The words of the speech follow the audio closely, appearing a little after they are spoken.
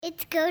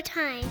It's go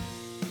time.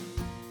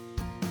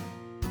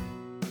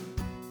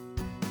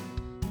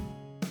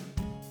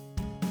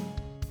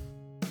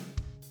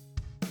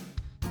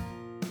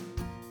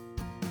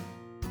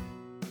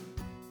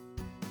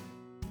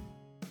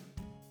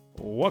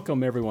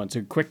 Welcome, everyone,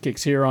 to Quick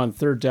Kicks here on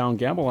Third Down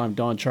Gamble. I'm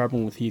Don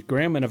Charbon with Heath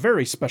Graham, and a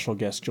very special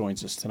guest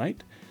joins us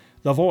tonight.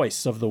 The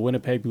voice of the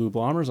Winnipeg Blue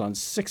Bombers on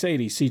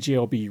 680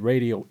 CJOB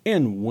radio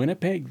in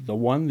Winnipeg, the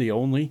one, the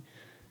only,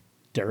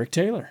 Derek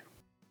Taylor.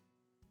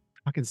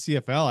 Talking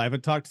CFL. I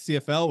haven't talked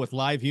CFL with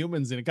live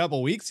humans in a couple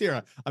of weeks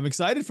here. I'm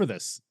excited for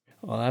this.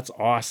 Well, that's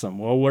awesome.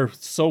 Well, we're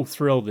so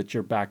thrilled that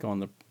you're back on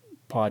the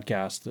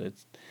podcast.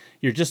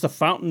 You're just a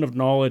fountain of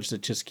knowledge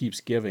that just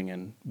keeps giving,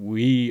 and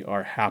we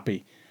are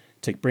happy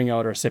to bring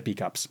out our sippy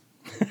cups.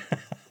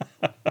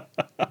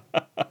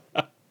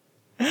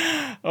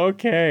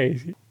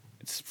 Okay.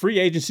 Free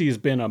agency has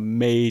been a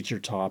major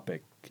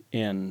topic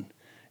in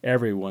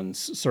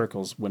everyone's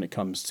circles when it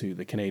comes to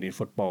the Canadian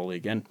Football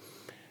League. And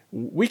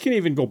we can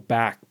even go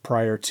back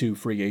prior to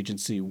free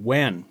agency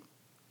when,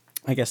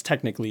 I guess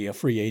technically a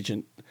free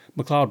agent,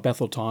 McLeod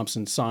Bethel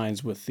Thompson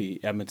signs with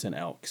the Edmonton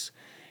Elks.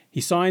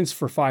 He signs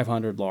for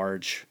 $500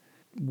 large.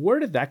 Where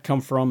did that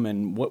come from,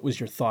 and what was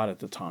your thought at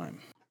the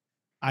time?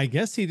 I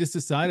guess he just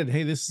decided,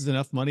 hey, this is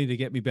enough money to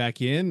get me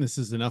back in. This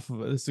is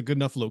a good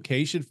enough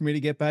location for me to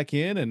get back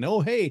in. And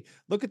oh, hey,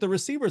 look at the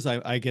receivers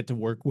I get to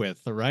work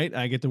with. All right.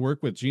 I get to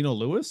work with Geno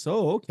Lewis.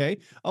 Oh, okay.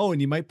 Oh, and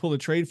you might pull a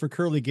trade for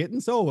Curly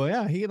Gittens. Oh,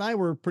 yeah, he and I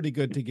were pretty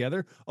good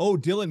together. Oh,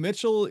 Dylan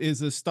Mitchell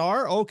is a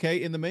star.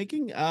 Okay, in the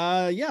making.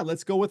 Yeah,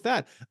 let's go with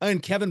that.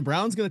 And Kevin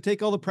Brown's going to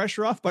take all the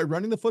pressure off by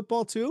running the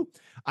football too.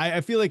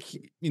 I feel like,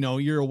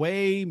 you're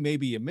away.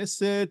 Maybe you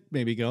miss it.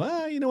 Maybe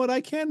go, you know what?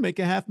 I can make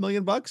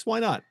 $500,000. Why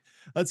not?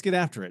 Let's get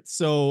after it.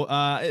 So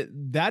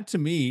that to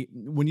me,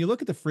 when you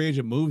look at the free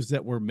agent moves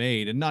that were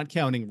made and not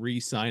counting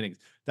re-signings,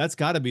 that's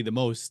got to be the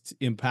most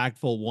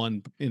impactful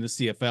one in the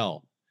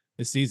CFL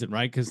this season,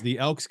 right? Because the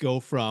Elks go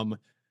from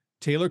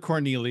Taylor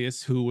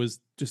Cornelius, who was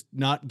just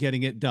not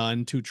getting it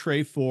done, to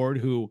Trey Ford,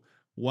 who,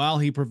 while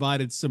he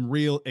provided some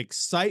real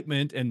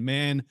excitement and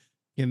man,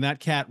 can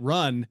that cat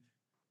run,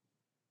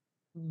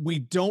 we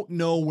don't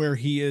know where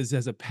he is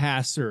as a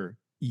passer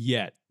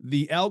yet.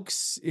 The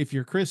Elks, if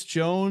you're Chris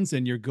Jones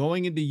and you're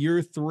going into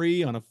year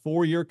 3 on a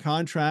 4-year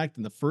contract,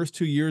 and the first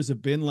 2 years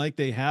have been like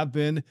they have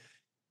been,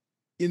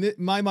 in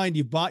my mind,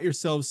 you've bought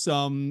yourself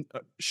some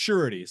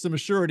surety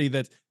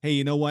that, hey,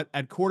 you know what?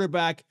 At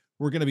quarterback,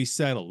 we're going to be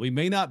settled. We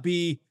may not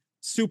be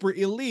super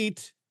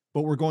elite,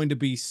 but we're going to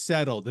be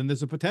settled. And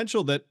there's a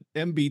potential that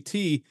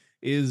MBT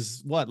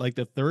is like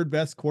the 3rd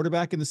best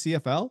quarterback in the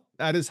CFL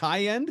at his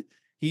high end.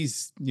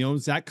 He's,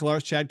 Zach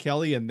Kallars, Chad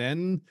Kelly, and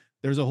then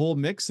there's a whole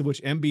mix of which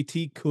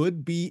MBT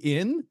could be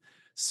in.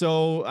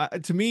 So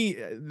to me,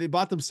 they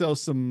bought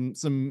themselves some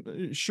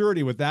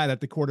surety with that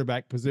at the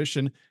quarterback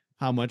position.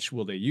 How much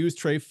will they use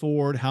Trey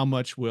Ford? How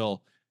much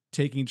will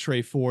taking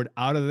Trey Ford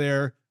out of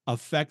there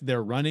affect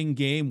their running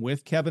game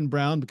with Kevin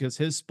Brown? Because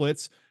his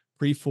splits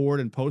pre-Ford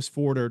and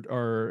post-Ford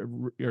are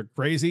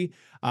crazy.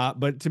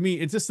 But to me,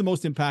 it's just the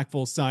most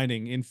impactful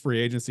signing in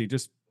free agency,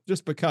 just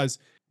because,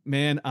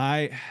 man,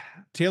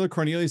 Taylor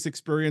Cornelius'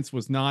 experience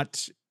was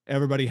not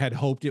everybody had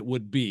hoped it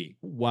would be.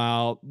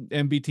 While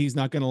MBT is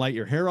not going to light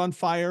your hair on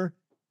fire,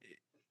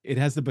 it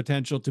has the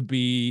potential to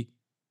be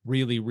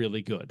really,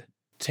 really good.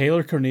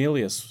 Taylor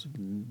Cornelius,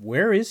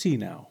 where is he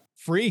now?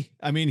 Free.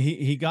 I mean,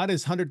 he got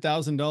his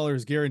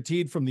 $100,000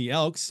 guaranteed from the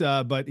Elks,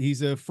 but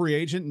he's a free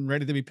agent and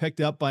ready to be picked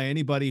up by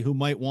anybody who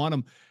might want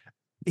him.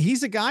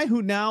 He's a guy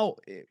who now,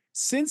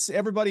 since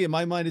everybody in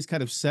my mind is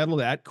kind of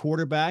settled at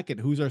quarterback and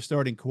who's our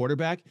starting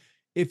quarterback,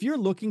 if you're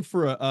looking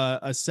for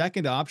a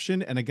second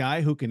option and a guy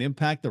who can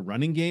impact the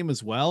running game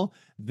as well,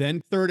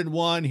 then 3rd and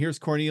 1, here's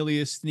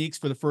Cornelius, sneaks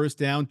for the first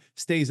down,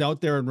 stays out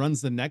there and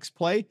runs the next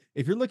play.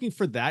 If you're looking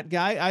for that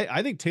guy,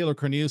 I think Taylor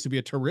Cornelius would be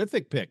a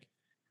terrific pick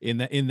in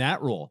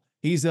that role.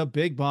 He's a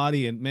big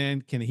body, and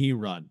man, can he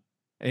run.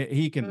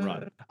 He can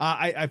run.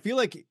 I feel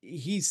like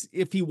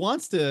if he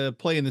wants to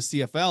play in the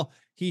CFL,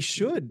 he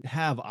should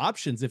have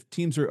options if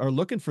teams are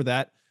looking for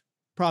that.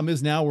 Problem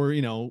is now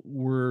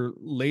we're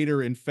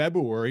later in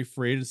February.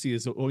 Free agency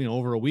is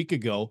over a week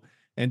ago,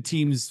 and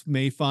teams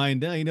may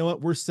find, you know what,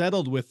 we're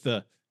settled with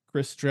the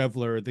Chris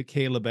Strevler, the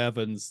Caleb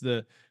Evans,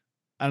 I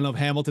don't know if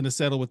Hamilton is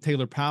settled with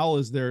Taylor Powell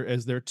as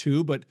their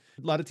 2, but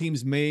a lot of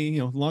teams may,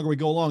 the longer we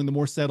go along, the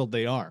more settled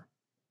they are.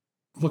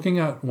 Looking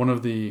at one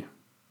of the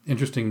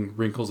interesting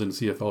wrinkles in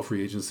CFL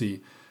free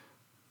agency,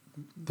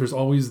 there's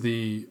always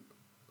the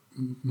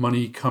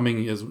money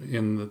coming is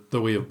in the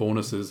way of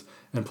bonuses,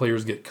 and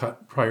players get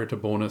cut prior to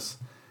bonus.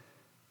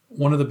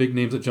 One of the big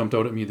names that jumped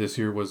out at me this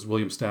year was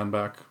William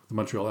Stanback. The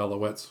Montreal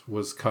Alouettes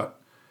was cut,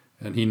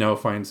 and he now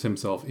finds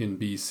himself in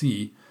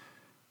BC.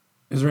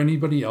 Is there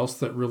anybody else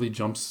that really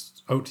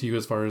jumps out to you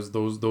as far as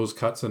those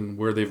cuts and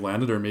where they've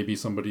landed, or maybe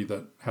somebody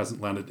that hasn't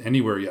landed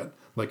anywhere yet,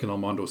 like an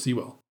Armando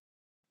Sewell?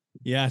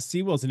 Yeah,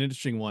 Sewell's an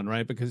interesting one,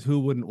 right? Because who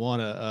wouldn't want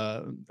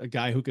a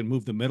guy who can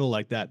move the middle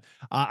like that?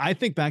 I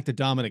think back to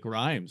Dominic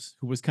Rhymes,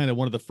 who was kind of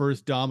one of the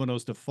first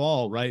dominoes to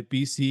fall, right?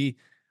 BC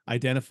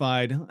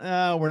identified,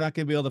 we're not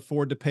going to be able to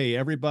afford to pay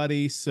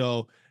everybody.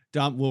 So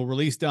we'll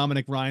release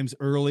Dominic Rhymes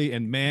early.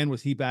 And man,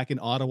 was he back in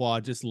Ottawa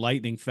just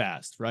lightning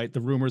fast, right?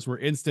 The rumors were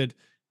instant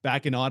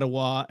back in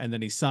Ottawa. And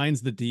then he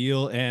signs the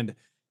deal and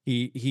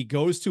he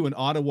goes to an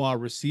Ottawa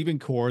receiving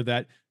core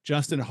that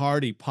Justin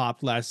Hardy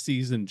popped last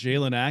season,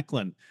 Jalen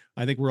Acklin.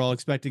 I think we're all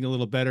expecting a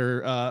little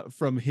better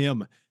from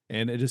him.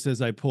 And it just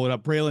as I pull it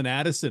up, Braylon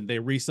Addison, they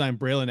re-signed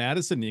Braylon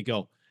Addison, and you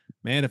go,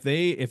 man, if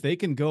they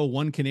can go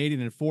one Canadian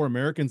and four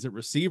Americans at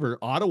receiver,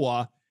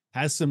 Ottawa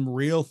has some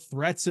real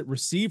threats at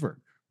receiver.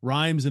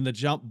 Rhymes in the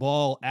jump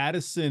ball,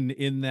 Addison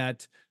in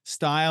that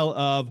style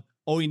of,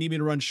 oh, you need me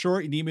to run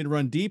short, you need me to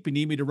run deep, you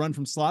need me to run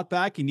from slot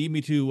back, you need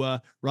me to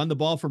run the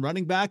ball from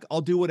running back.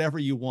 I'll do whatever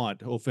you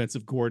want,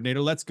 offensive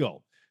coordinator. Let's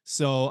go.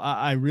 So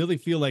I really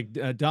feel like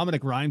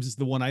Dominic Rhymes is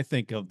the one I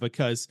think of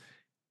because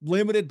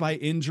limited by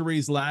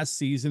injuries last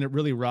season, it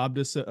really robbed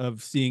us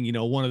of seeing,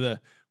 one of the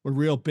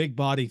real big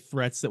body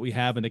threats that we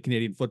have in the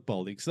Canadian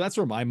Football League. So that's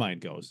where my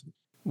mind goes.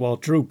 Well,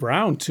 Drew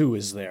Brown, too,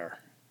 is there.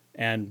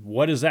 And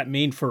what does that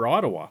mean for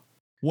Ottawa?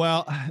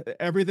 Well,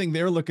 everything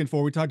they're looking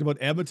for, we talked about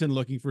Edmonton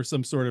looking for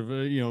some sort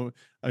of,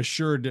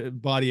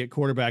 assured body at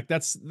quarterback.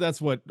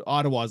 That's what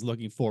Ottawa's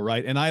looking for,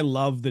 right? And I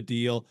love the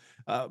deal.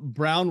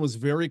 Brown was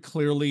very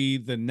clearly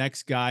the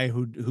next guy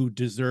who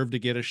deserved to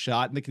get a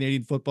shot in the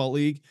Canadian Football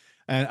League.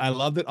 And I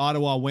love that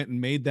Ottawa went and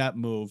made that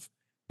move.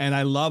 And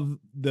I love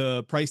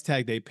the price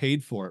tag they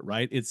paid for it,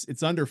 right?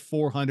 It's under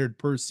 $400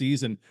 per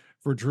season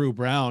for Drew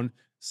Brown.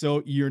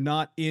 So you're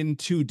not in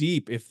too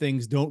deep if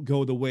things don't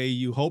go the way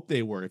you hope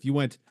they were. If you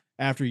went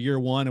after year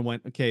one and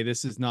went, okay,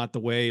 this is not the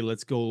way,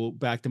 let's go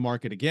back to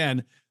market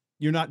again,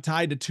 you're not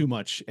tied to too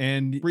much.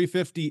 And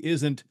 350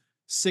 isn't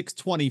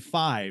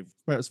 625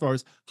 as far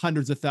as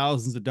hundreds of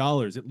thousands of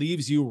dollars. It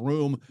leaves you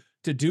room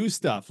to do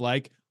stuff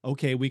like,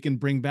 okay, we can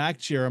bring back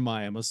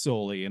Jeremiah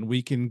Masoli and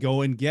we can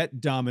go and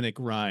get Dominic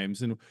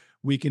Rhymes and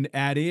we can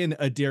add in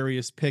a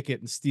Darius Pickett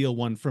and steal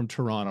one from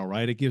Toronto,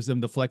 right? It gives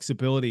them the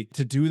flexibility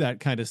to do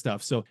that kind of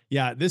stuff. So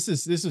yeah, this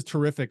is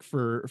terrific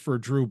for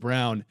Drew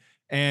Brown.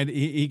 And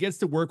he gets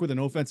to work with an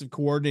offensive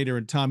coordinator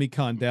in Tommy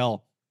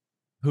Condell,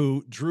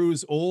 who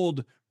Drew's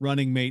old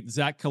running mate,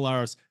 Zach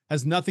Collaros,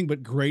 has nothing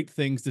but great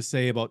things to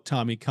say about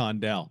Tommy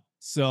Condell.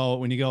 So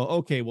when you go,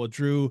 okay, well,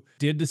 Drew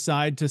did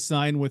decide to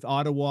sign with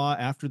Ottawa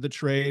after the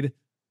trade.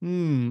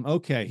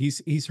 Okay,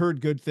 he's heard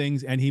good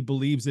things and he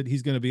believes that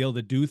he's going to be able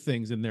to do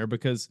things in there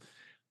because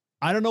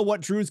I don't know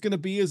what Drew's going to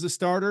be as a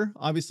starter.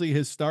 Obviously,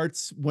 his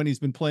starts when he's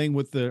been playing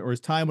with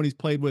his time when he's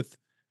played with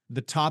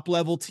the top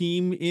level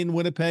team in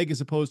Winnipeg, as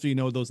opposed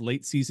to, those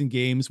late season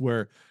games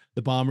where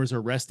the Bombers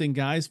are resting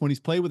guys. When he's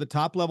played with the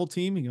top level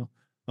team, you go,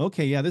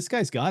 okay, yeah, this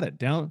guy's got it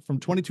down from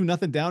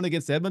 22-0 down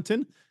against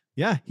Edmonton.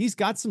 Yeah, he's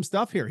got some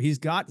stuff here. He's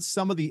got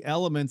some of the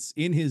elements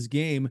in his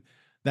game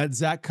that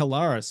Zach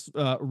Collaros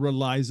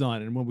relies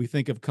on. And when we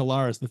think of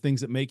Collaros, the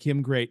things that make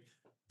him great,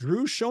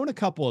 Drew's shown a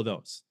couple of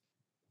those.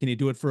 Can he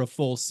do it for a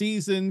full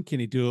season? Can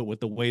he do it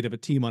with the weight of a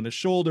team on his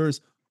shoulders?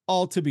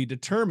 All to be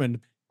determined.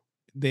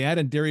 They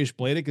added Darius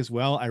Blaydick as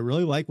well. I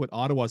really like what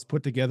Ottawa's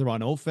put together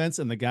on offense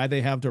and the guy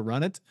they have to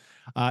run it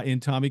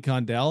in Tommy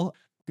Condell.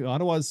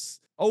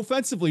 Ottawa's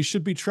offensively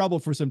should be trouble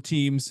for some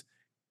teams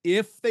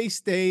if they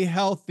stay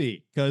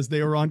healthy, because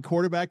they were on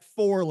quarterback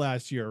 4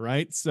 last year,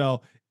 right?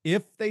 So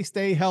if they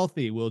stay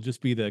healthy, will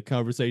just be the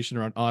conversation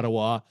around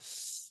Ottawa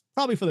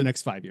probably for the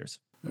next 5 years.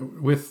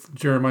 With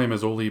Jeremiah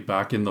Masoli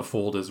back in the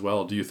fold as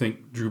well, do you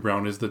think Drew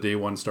Brown is the day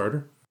one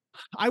starter?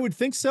 I would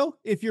think so.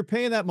 If you're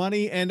paying that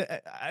money, and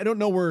I don't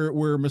know where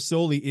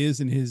Masoli is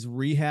in his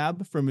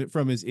rehab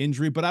from his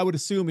injury, but I would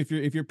assume if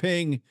you're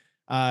paying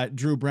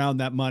Drew Brown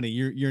that money,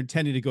 you're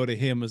intending to go to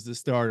him as the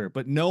starter.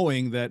 But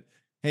knowing that,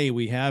 hey,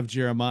 we have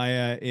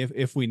Jeremiah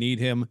if we need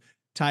him.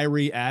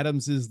 Tyree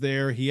Adams is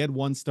there. He had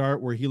one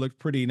start where he looked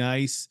pretty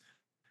nice.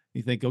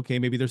 You think, okay,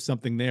 maybe there's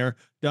something there.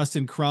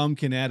 Dustin Crum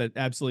can add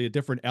absolutely a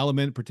different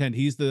element, pretend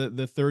he's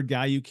the third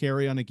guy you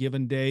carry on a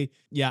given day.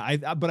 Yeah,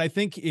 but I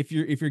think if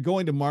you're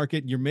going to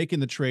market, you're making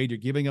the trade, you're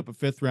giving up a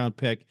 5th round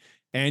pick,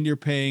 and you're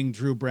paying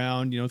Drew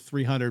Brown,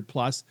 $300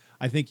 plus,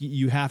 I think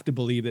you have to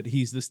believe that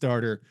he's the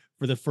starter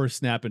for the first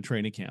snap in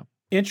training camp.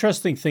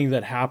 Interesting thing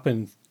that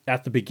happened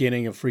at the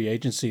beginning of free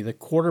agency, the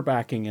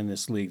quarterbacking in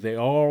this league, they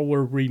all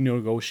were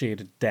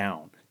renegotiated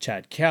down.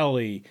 Chad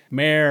Kelly,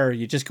 Mayer,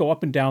 you just go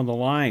up and down the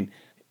line.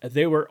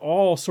 They were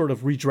all sort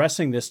of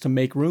redressing this to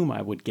make room,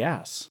 I would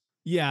guess.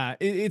 Yeah,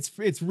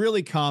 it's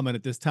really common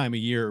at this time of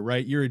year,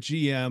 right? You're a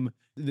GM,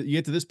 you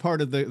get to this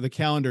part of the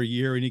calendar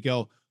year and you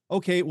go,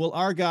 okay, well,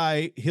 our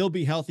guy, he'll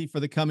be healthy for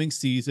the coming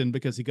season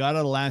because he got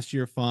out of last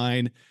year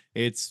fine.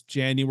 It's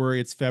January,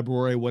 it's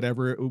February,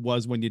 whatever it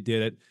was when you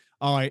did it.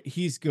 All right,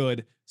 he's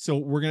good. So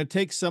we're going to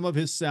take some of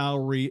his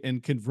salary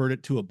and convert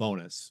it to a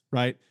bonus,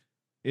 right?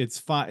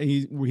 It's we're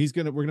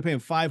going to pay him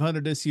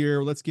 $500 this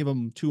year. Let's give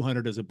him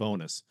 $200 as a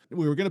bonus.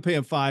 We were going to pay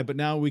him $500, but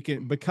now we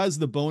can, because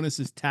the bonus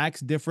is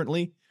taxed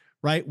differently,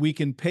 right? We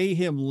can pay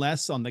him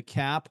less on the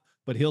cap,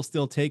 but he'll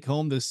still take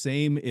home the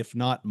same, if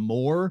not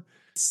more.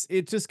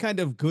 It's just kind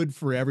of good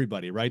for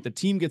everybody, right? The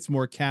team gets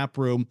more cap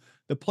room.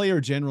 The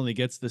player generally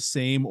gets the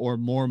same or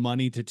more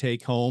money to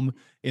take home.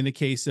 In the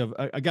case of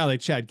a guy like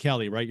Chad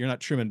Kelly, right? You're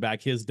not trimming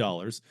back his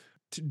dollars,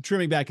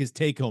 trimming back his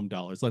take home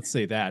dollars. Let's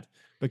say that,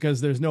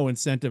 because there's no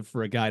incentive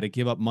for a guy to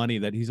give up money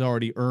that he's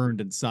already earned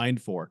and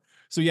signed for.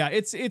 So yeah,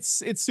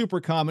 it's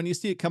super common. You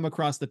see it come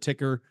across the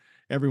ticker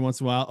every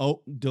once in a while.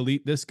 Oh,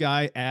 delete this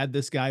guy, add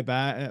this guy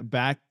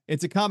back.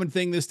 It's a common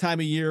thing this time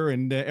of year,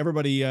 and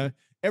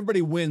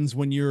everybody wins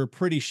when you're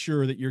pretty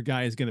sure that your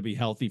guy is going to be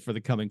healthy for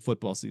the coming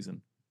football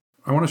season.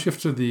 I want to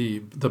shift to the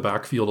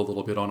backfield a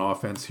little bit on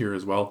offense here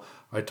as well.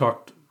 I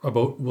talked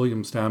about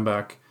William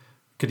Stanback,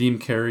 Kadeem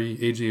Carey,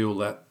 AJ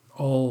Ouellette,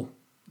 all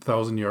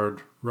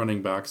 1,000-yard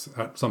running backs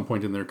at some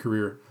point in their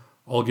career,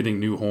 all getting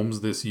new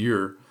homes this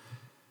year.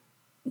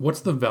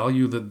 What's the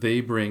value that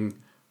they bring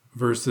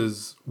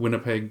versus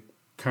Winnipeg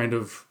kind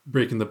of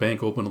breaking the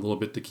bank open a little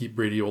bit to keep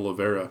Brady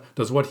Oliveira?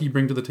 Does what he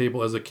bring to the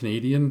table as a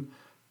Canadian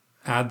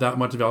add that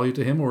much value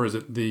to him, or is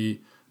it the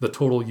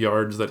total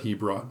yards that he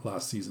brought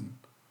last season?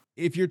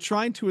 If you're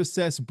trying to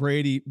assess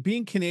Brady,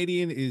 being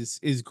Canadian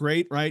is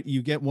great, right?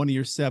 You get one of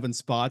your 7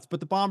 spots,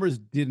 but the Bombers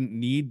didn't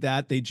need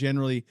that. They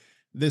generally,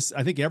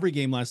 I think every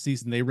game last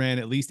season, they ran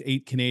at least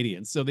 8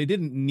 Canadians. So they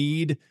didn't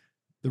need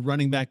the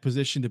running back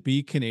position to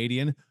be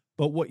Canadian.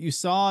 But what you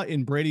saw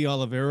in Brady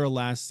Oliveira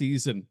last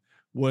season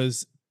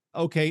was,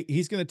 okay,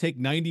 he's going to take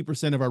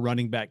 90% of our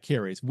running back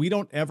carries. We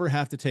don't ever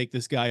have to take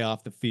this guy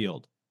off the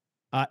field.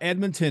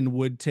 Edmonton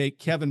would take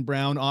Kevin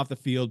Brown off the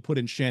field, put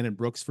in Shannon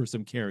Brooks for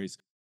some carries.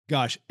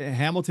 Gosh,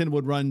 Hamilton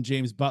would run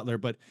James Butler,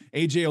 but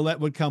AJ Ouellette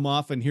would come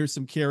off, and here's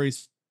some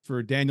carries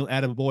for Daniel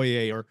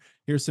Adeboye, or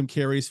here's some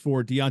carries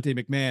for Deontay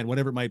McMahon,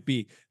 whatever it might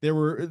be. There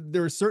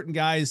were certain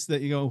guys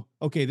that you go,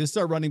 okay, this is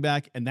our running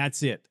back, and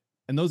that's it.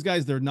 And those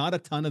guys, there are not a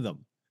ton of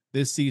them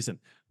this season.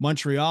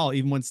 Montreal,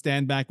 even when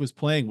Stanback was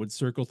playing, would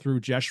circle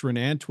through Jeshurun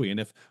Antwi, and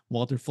if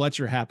Walter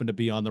Fletcher happened to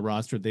be on the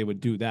roster, they would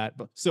do that.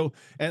 But so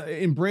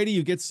in Brady,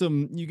 you get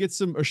some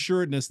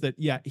assuredness that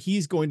yeah,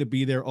 he's going to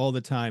be there all the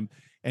time,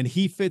 and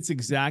he fits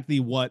exactly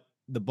what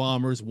the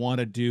Bombers want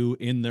to do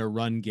in their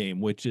run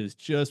game, which is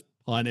just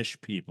punish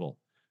people.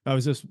 I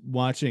was just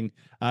watching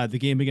the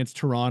game against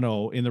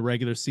Toronto in the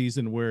regular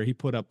season where he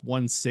put up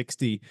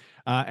 160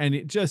 and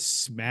it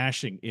just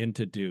smashing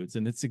into dudes.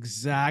 And it's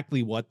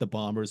exactly what the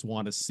Bombers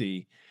want to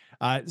see.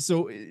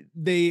 So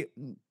they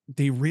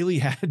really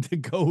had to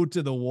go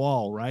to the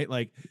wall, right?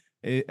 Like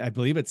I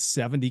believe it's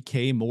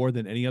 $70K more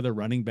than any other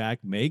running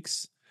back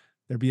makes.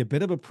 There'd be a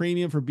bit of a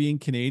premium for being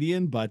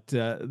Canadian, but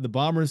the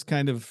Bombers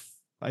kind of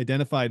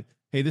identified,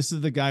 hey, this is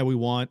the guy we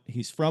want.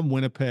 He's from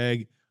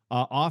Winnipeg.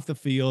 Off the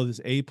field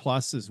is A+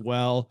 as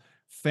well.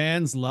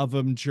 Fans love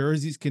him.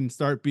 Jerseys can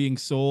start being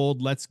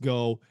sold. Let's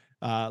go.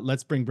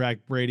 Let's bring back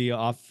Brady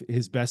off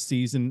his best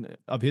season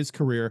of his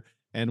career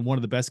and one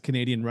of the best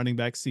Canadian running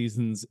back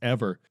seasons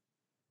ever.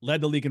 Led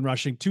the league in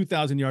rushing,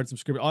 2,000 yards from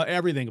scrimmage.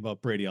 Everything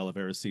about Brady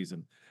Oliveira's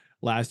season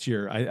last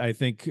year, I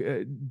think,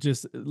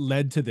 just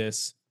led to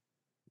this.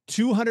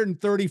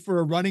 230 for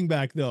a running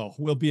back, though,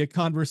 will be a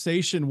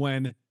conversation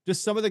when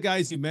just some of the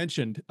guys you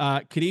mentioned,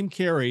 Kadeem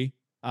Carey,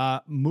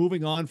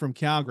 moving on from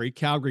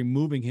Calgary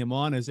moving him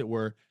on, as it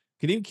were.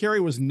 Kadeem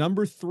Carey was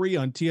number 3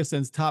 on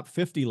TSN's top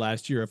 50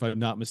 last year, if I'm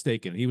not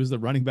mistaken. He was the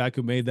running back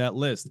who made that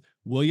list.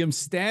 William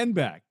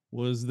Stanback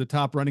was the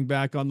top running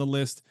back on the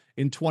list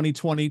in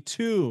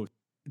 2022.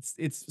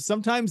 It's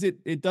sometimes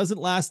it doesn't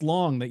last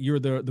long that you're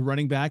the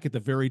running back at the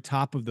very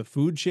top of the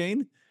food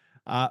chain.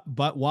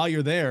 But while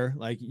you're there,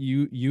 like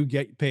you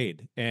get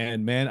paid.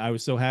 And man, I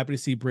was so happy to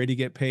see Brady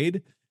get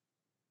paid.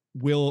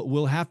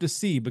 We'll have to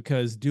see,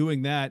 because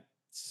doing that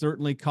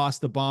certainly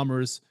cost the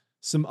Bombers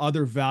some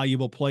other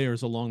valuable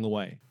players along the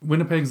way.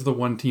 Winnipeg's the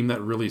one team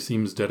that really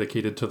seems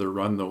dedicated to the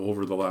run, though,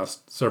 over the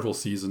last several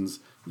seasons,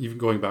 even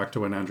going back to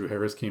when Andrew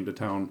Harris came to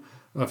town.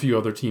 A few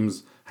other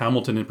teams,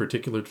 Hamilton in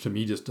particular, to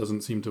me, just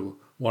doesn't seem to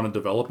want to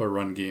develop a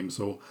run game.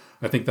 So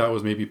I think that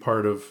was maybe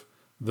part of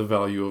the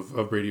value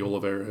of Brady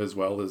Oliveira as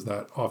well, is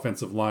that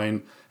offensive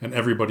line, and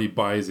everybody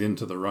buys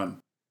into the run.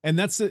 And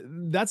that's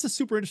a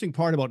super interesting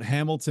part about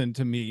Hamilton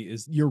to me,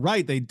 is you're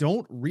right. They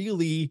don't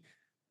really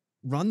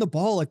run the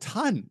ball a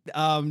ton.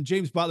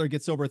 James Butler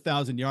gets over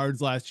 1,000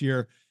 yards last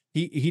year.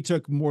 He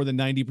took more than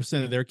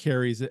 90% of their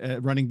carries,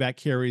 running back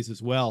carries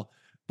as well.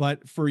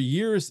 But for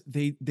years,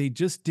 they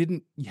just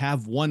didn't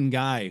have one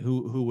guy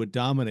who would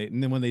dominate.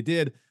 And then when they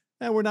did,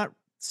 we're not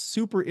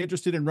super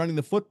interested in running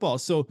the football.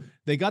 So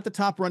they got the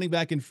top running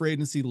back in free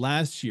agency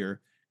last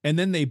year, and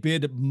then they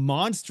bid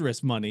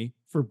monstrous money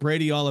for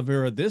Brady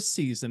Oliveira this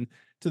season,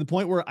 to the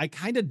point where I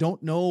kind of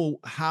don't know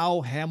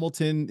how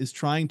Hamilton is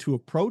trying to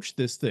approach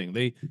this thing.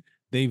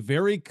 They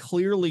very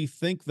clearly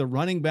think the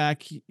running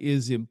back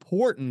is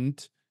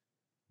important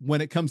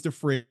when it comes to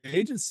free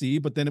agency,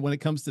 but then when it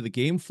comes to the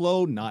game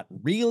flow, not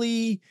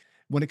really.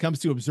 When it comes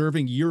to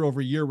observing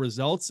year-over-year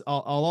results,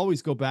 I'll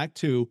always go back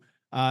to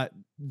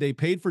they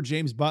paid for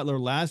James Butler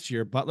last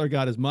year. Butler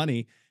got his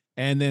money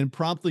and then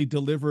promptly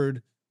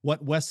delivered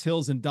what Wes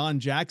Hills and Don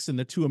Jackson,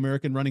 the two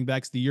American running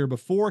backs the year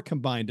before,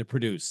 combined to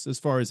produce as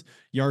far as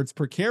yards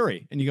per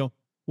carry. And you go,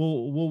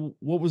 well,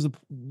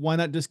 why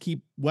not just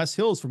keep Wes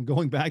Hills from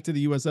going back to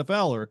the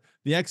USFL or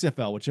the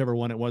XFL, whichever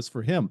one it was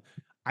for him?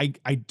 I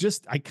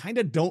kind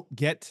of don't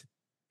get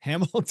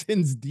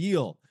Hamilton's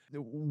deal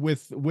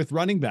with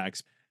running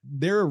backs.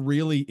 They're a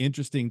really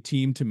interesting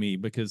team to me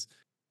because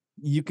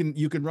you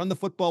can run the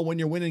football when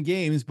you're winning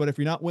games, but if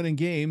you're not winning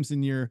games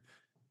and you're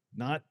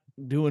not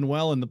doing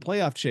well in the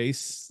playoff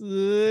chase,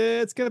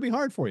 it's going to be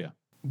hard for you.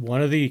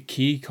 One of the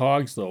key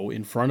cogs, though,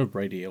 in front of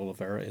Brady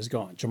Oliveira is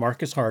gone.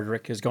 Jamarcus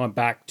Hardrick has gone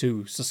back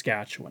to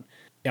Saskatchewan.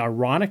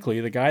 Ironically,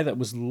 the guy that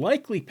was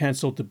likely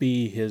penciled to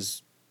be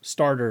his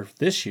starter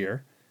this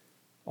year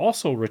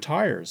also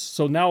retires.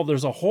 So now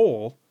there's a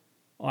hole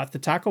at the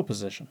tackle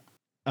position.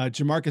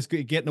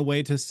 Jamarcus getting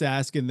away to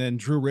Sask, and then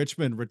Drew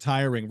Richmond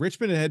retiring.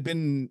 Richmond had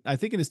been, I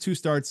think in his 2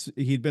 starts,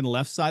 he'd been a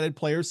left-sided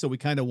player, so we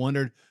kind of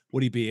wondered,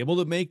 would he be able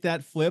to make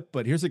that flip?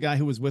 But here's a guy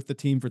who was with the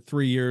team for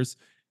 3 years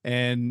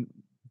and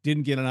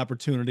didn't get an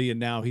opportunity, and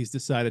now he's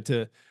decided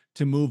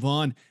to move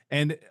on.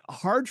 And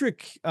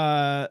Hardrick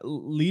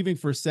leaving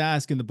for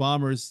Sask and the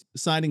Bombers,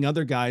 signing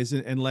other guys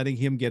and letting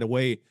him get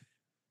away.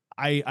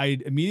 I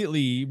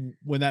immediately,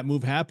 when that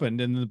move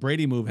happened and the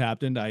Brady move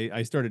happened,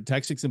 I started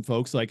texting some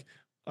folks like,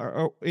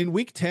 in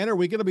week 10, are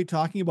we going to be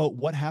talking about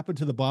what happened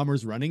to the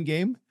Bombers running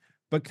game?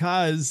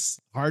 Because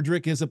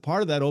Hardrick is a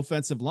part of that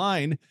offensive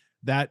line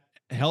that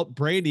helped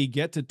Brady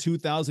get to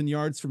 2,000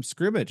 yards from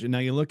scrimmage. And now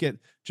you look at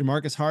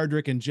Jamarcus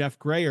Hardrick and Jeff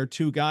Gray are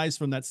 2 guys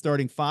from that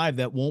starting 5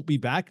 that won't be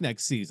back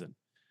next season.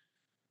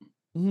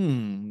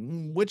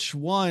 Which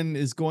one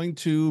is going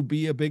to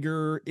be a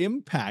bigger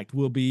impact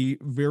will be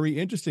very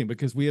interesting,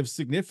 because we have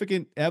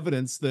significant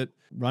evidence that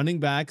running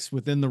backs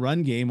within the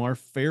run game are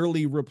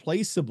fairly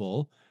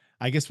replaceable.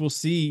 I guess we'll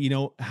see,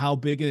 how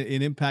big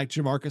an impact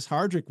Jamarcus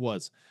Hardrick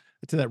was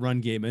to that run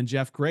game and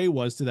Jeff Gray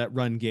was to that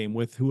run game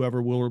with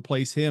whoever will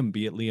replace him,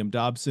 be it Liam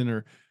Dobson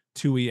or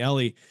Tui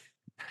Ellie.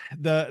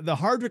 The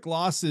Hardrick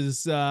loss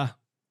is it's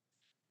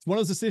one of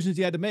those decisions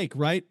you had to make,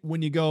 right?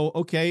 When you go,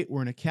 okay,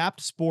 we're in a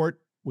capped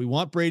sport. We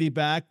want Brady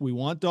back. We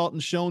want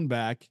Dalton Schoen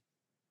back,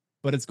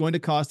 but it's going to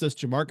cost us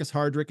Jamarcus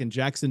Hardrick and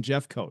Jackson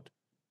Jeffcoat.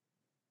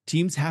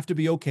 Teams have to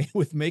be okay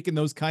with making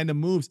those kind of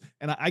moves.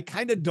 And I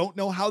kind of don't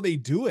know how they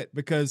do it,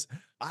 because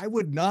I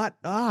would not,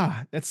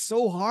 that's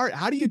so hard.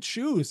 How do you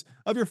choose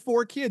of your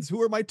 4 kids?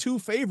 Who are my 2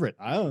 favorite?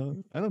 I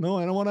don't know.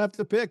 I don't want to have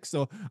to pick.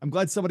 So I'm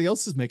glad somebody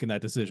else is making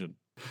that decision.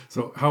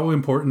 So how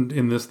important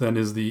in this then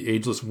is the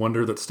ageless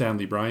wonder that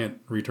Stanley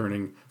Bryant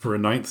returning for a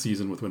 9th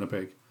season with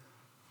Winnipeg?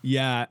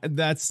 Yeah,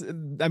 that's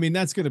going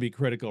to be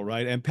critical,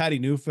 right? And Patty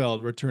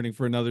Neufeld returning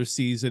for another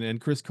season,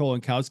 and Chris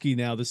Kolankowski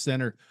now the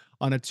center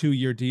on a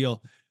 2-year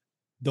deal.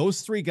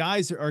 Those 3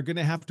 guys are going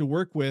to have to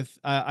work with,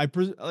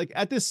 like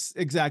at this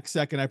exact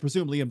second, I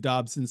presume Liam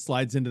Dobson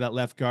slides into that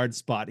left guard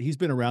spot. He's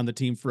been around the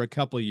team for a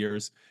couple of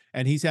years,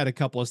 and he's had a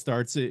couple of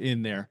starts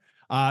in there.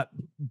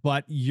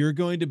 But you're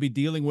going to be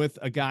dealing with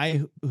a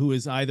guy who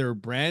is either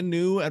brand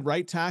new at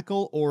right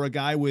tackle or a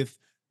guy with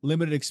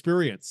limited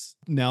experience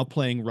now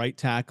playing right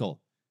tackle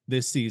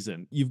this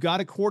season. You've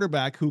got a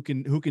quarterback who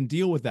can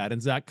deal with that,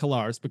 and Zach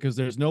Collaros, because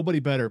there's nobody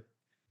better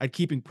at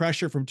keeping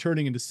pressure from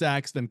turning into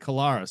sacks than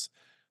Collaros.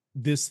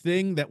 This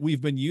thing that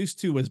we've been used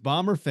to as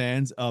Bomber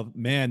fans of,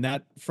 man,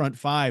 that front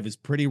 5 is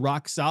pretty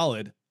rock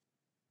solid.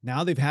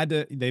 Now they've had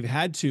to,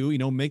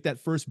 make that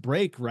first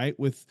break, right?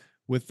 With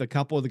a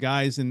couple of the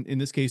guys, in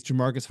this case,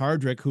 Jamarcus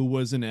Hardrick, who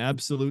was an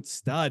absolute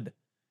stud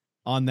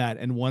on that.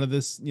 And one of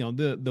this,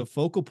 the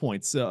focal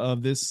points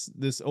of this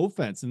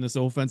offense and this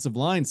offensive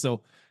line.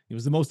 So he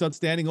was the most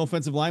outstanding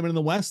offensive lineman in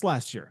the West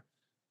last year,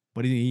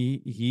 but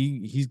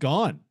he's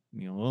gone,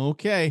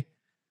 okay.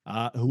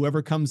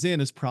 Whoever comes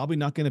in is probably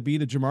not going to be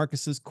to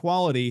Jamarcus's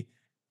quality.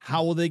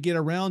 How will they get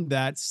around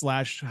that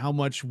 / how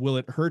much will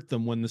it hurt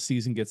them when the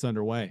season gets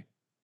underway?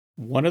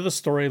 One of the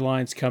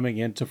storylines coming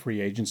into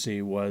free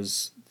agency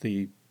was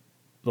the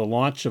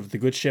launch of the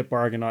good ship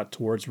Argonaut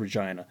towards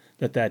Regina,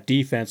 that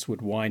defense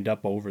would wind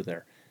up over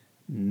there.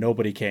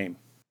 Nobody came.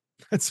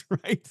 That's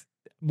right.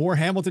 More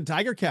Hamilton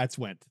Tiger Cats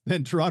went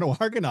than Toronto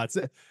Argonauts.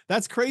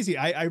 That's crazy.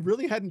 I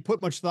really hadn't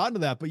put much thought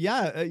into that, but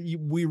yeah,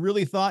 we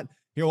really thought,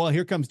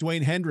 here comes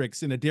Dwayne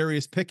Hendricks and a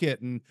Darius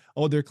Pickett, and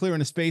they're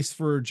clearing a space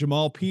for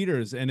Jamal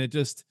Peters, and it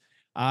just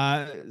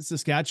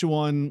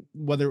Saskatchewan,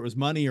 whether it was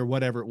money or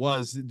whatever it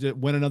was, it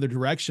went another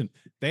direction.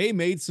 They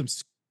made some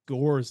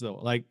scores though,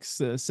 like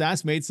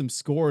Sass made some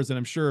scores, and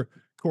I'm sure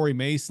Corey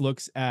Mace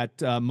looks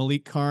at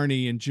Malik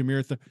Carney and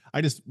Jameer.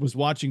 I just was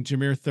watching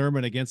Jameer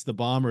Thurman against the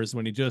Bombers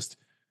when he just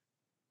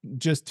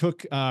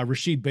took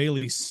Rasheed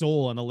Bailey's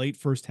soul on a late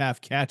first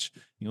half catch.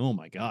 Oh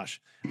my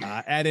gosh.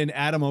 Add in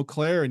Adam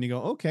O'Clair and you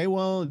go, okay,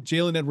 well,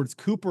 Jalen Edwards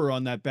Cooper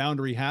on that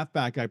boundary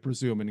halfback, I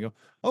presume. And you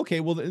go, okay,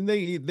 well,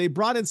 they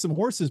brought in some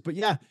horses, but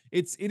yeah,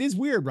 it is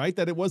weird, right?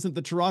 That it wasn't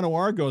the Toronto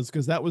Argos,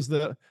 because that was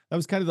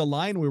kind of the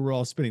line we were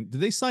all spinning.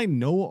 Did they sign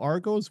no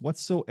Argos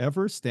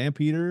whatsoever?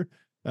 Stampeder,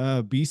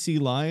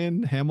 BC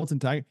Lion, Hamilton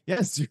Tiger?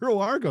 Yeah, 0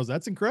 Argos.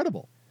 That's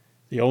incredible.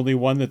 The only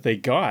one that they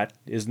got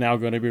is now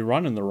going to be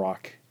running the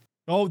rock.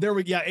 Oh, there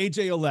we go. Yeah,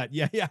 AJ Ouellette.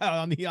 Yeah,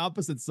 on the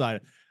opposite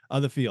side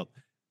of the field.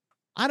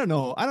 I don't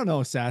know,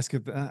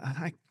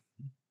 Sask.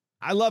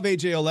 I love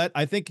AJ Ouellette.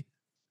 I think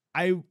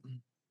I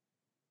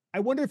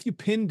wonder if you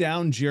pin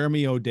down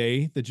Jeremy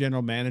O'Day, the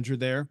general manager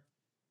there,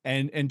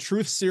 and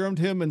truth serumed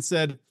him and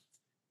said,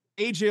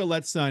 AJ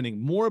Ouellette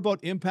signing, more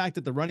about impact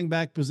at the running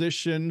back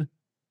position,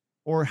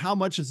 or how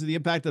much is the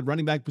impact at the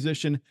running back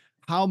position?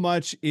 How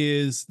much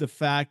is the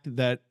fact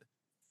that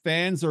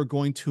fans are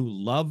going to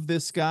love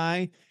this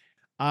guy?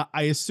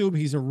 I assume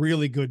he's a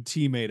really good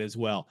teammate as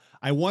well.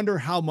 I wonder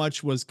how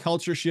much was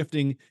culture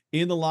shifting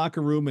in the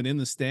locker room and in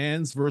the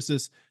stands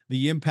versus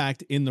the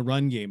impact in the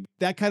run game.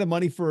 That kind of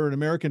money for an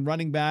American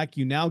running back,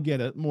 you now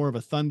get more of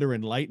a thunder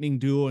and lightning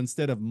duo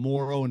instead of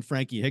Morrow and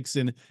Frankie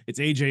Hickson. It's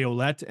AJ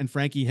Ouellette and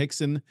Frankie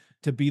Hickson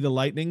to be the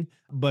lightning.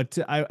 But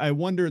I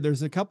wonder,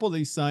 there's a couple of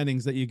these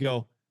signings that you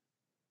go,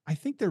 I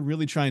think they're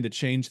really trying to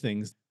change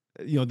things.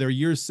 They're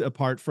years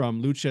apart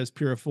from Luches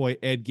Purifoy,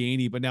 Ed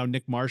Gainey, but now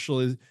Nick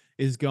Marshall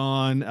is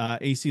gone.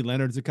 AC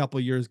Leonard's a couple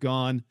of years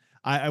gone.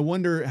 I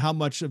wonder how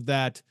much of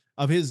that,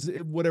 of his,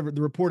 whatever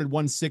the reported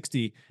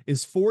 160,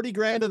 is 40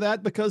 grand of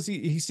that because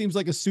he seems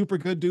like a super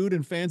good dude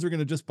and fans are going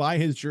to just buy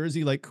his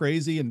jersey like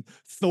crazy and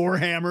Thor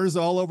hammers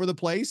all over the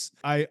place.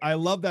 I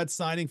love that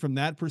signing from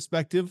that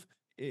perspective.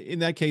 In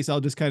that case,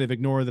 I'll just kind of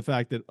ignore the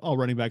fact that all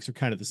running backs are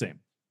kind of the same.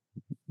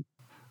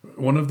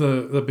 One of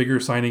the bigger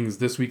signings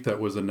this week that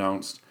was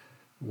announced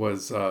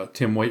was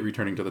Tim White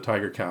returning to the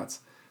Tiger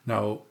Cats.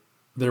 Now,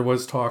 there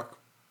was talk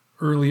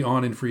early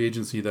on in free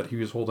agency that he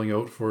was holding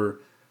out for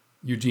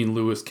Eugene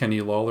Lewis,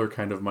 Kenny Lawler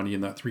kind of money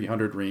in that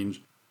 300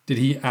 range. Did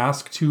he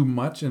ask too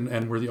much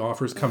and were the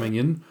offers coming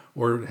in?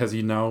 Or has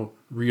he now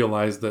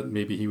realized that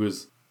maybe he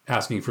was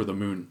asking for the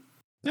moon?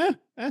 Yeah,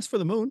 ask for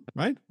the moon,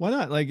 right? Why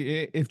not? Like,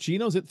 if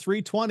Gino's at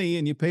 320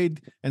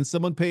 and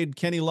someone paid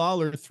Kenny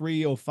Lawler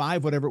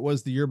 305, whatever it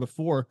was the year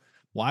before,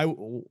 why,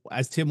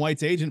 as Tim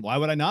White's agent, why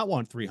would I not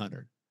want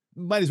 300?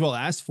 Might as well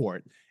ask for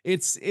it.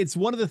 It's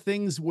one of the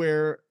things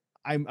where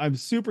I'm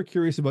super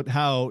curious about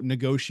how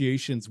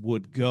negotiations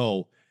would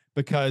go,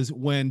 because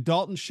when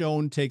Dalton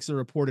Schoen takes a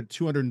reported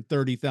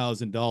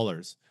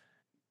 $230,000,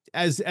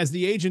 as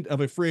the agent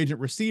of a free agent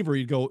receiver,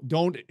 you'd go,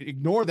 don't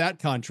ignore that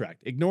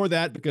contract. Ignore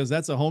that because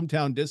that's a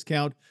hometown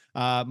discount.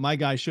 My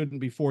guy shouldn't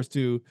be forced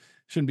to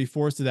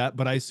that.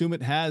 But I assume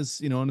it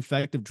has, an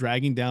effect of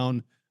dragging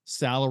down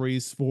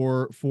salaries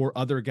for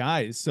other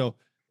guys. So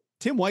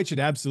Tim White should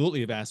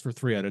absolutely have asked for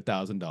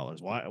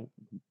 $300,000. Why?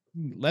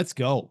 Let's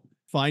go.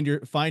 Find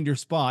your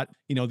spot.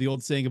 The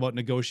old saying about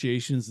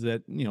negotiations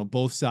that,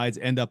 both sides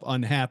end up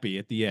unhappy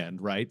at the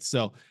end, right?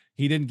 So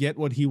he didn't get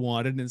what he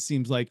wanted, and it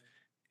seems like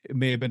it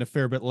may have been a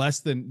fair bit less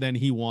than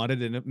he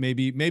wanted, and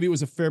maybe it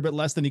was a fair bit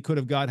less than he could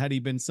have got had he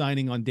been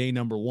signing on day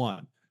number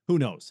one. Who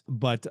knows?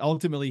 But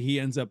ultimately, he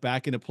ends up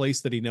back in a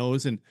place that he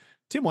knows, and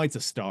Tim White's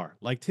a star.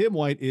 Like, Tim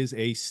White is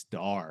a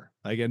star,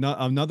 like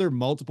another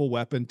multiple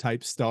weapon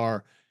type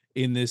star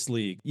in this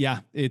league. Yeah,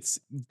 it's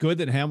good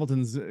that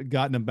Hamilton's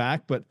gotten him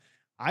back, but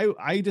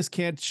I just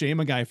can't shame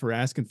a guy for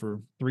asking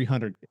for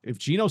 300. If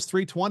Gino's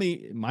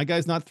 320, my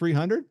guy's not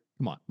 300.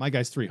 Come on, my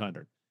guy's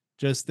 300.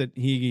 Just that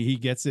he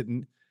gets it,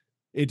 and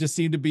it just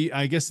seemed to be,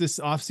 I guess this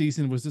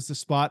offseason was just a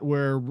spot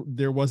where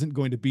there wasn't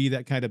going to be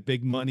that kind of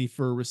big money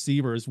for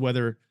receivers,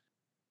 whether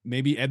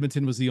maybe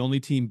Edmonton was the only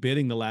team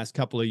bidding the last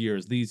couple of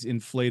years, these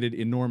inflated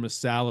enormous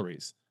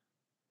salaries.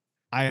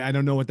 I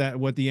don't know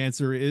what the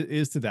answer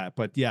is to that,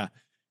 but yeah,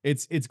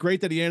 it's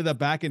great that he ended up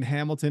back in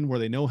Hamilton where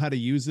they know how to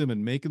use him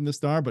and make him the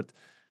star, but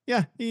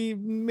yeah, he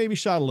maybe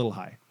shot a little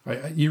high.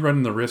 You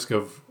run the risk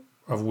of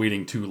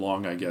waiting too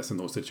long, I guess, in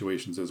those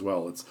situations as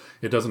well.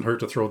 It doesn't hurt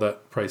to throw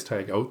that price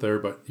tag out there,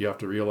 but you have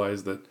to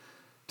realize that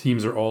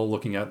teams are all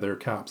looking at their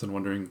caps and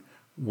wondering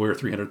where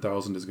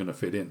 300,000 is going to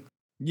fit in.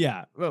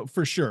 Yeah, well,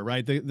 for sure,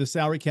 right? The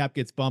salary cap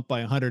gets bumped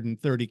by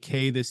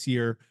 $130K this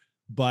year,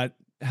 but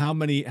how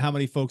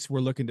many folks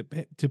were looking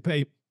to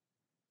pay,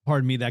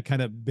 pardon me, that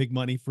kind of big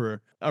money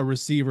for a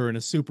receiver and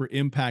a super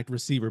impact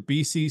receiver?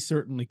 BC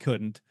certainly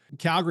couldn't.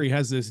 Calgary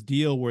has this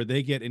deal where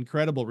they get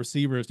incredible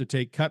receivers to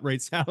take cut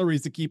rate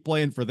salaries to keep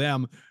playing for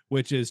them,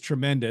 which is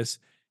tremendous.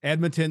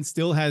 Edmonton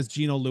still has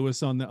Gino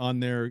Lewis on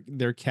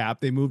their cap.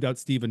 They moved out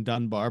Steven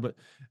Dunbar, but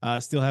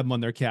still have him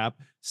on their cap.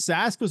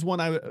 Sask was one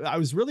I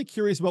was really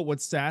curious about what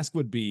Sask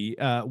would be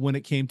when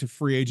it came to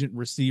free agent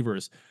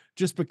receivers,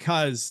 just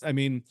because, I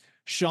mean,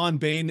 Sean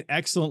Bain,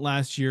 excellent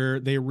last year.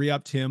 They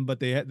re-upped him, but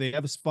they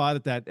have a spot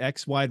at that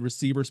X wide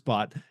receiver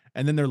spot,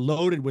 and then they're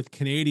loaded with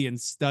Canadian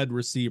stud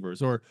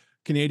receivers or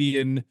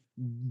Canadian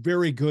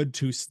very good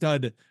to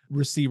stud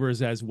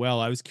receivers as well.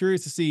 I was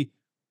curious to see,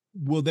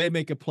 will they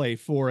make a play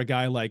for a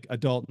guy like a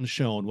Dalton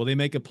Schoen? Will they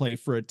make a play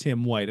for a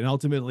Tim White? And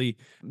ultimately,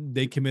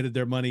 they committed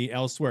their money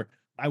elsewhere.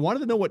 I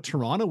wanted to know what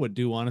Toronto would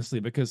do, honestly,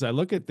 because I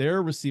look at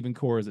their receiving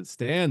core as it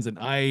stands, and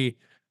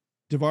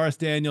Tavares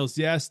Daniels,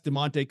 yes.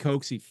 DeMonte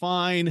Coxey,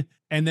 fine.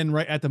 And then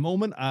right at the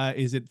moment,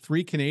 is it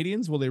 3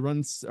 Canadians? Are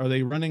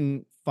they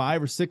running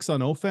 5 or 6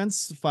 on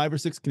offense? 5 or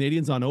 6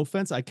 Canadians on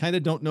offense? I kind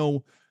of don't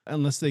know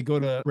unless they go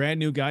to brand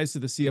new guys to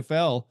the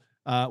CFL,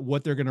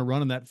 what they're going to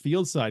run on that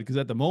field side. Because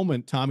at the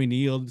moment, Tommy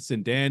Niels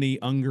and Danny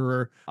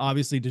Ungerer,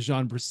 obviously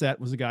Dejon Brissett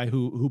was a guy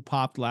who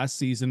popped last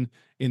season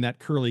in that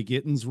Curly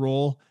Gittins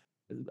role.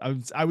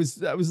 I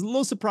was a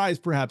little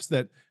surprised perhaps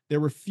that there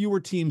were fewer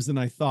teams than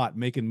I thought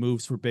making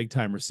moves for big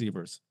time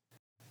receivers.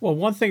 Well,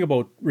 one thing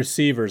about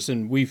receivers,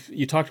 and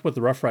you talked about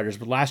the Rough Riders,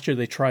 but last year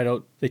they tried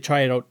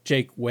out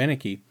Jake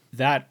Wenicky.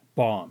 That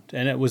bombed,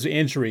 and it was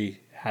injury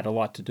had a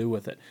lot to do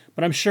with it.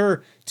 But I'm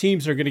sure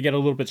teams are going to get a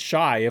little bit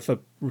shy if a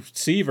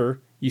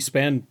receiver you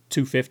spend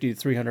 $250 to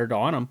 $300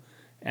 on him,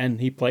 and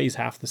he plays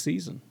half the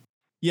season.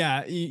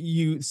 Yeah,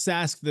 you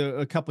Sask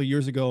a couple of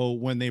years ago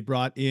when they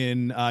brought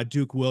in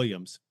Duke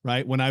Williams,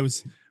 right? When I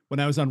was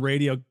on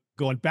radio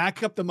going,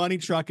 back up the money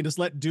truck and just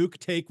let Duke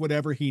take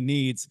whatever he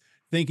needs,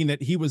 thinking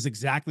that he was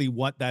exactly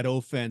what that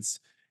offense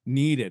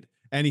needed.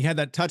 And he had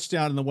that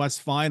touchdown in the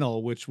West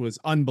Final, which was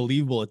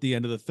unbelievable at the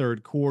end of the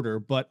third quarter,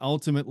 but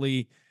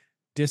ultimately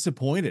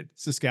disappointed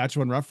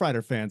Saskatchewan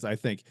Roughrider fans, I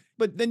think.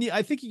 But then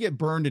I think you get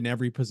burned in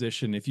every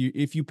position. If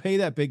you pay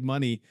that big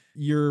money,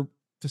 you're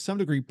to some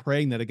degree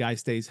praying that a guy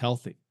stays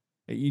healthy.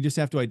 You just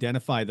have to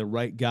identify the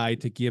right guy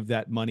to give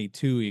that money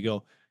to. You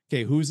go,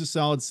 okay, who's a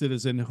solid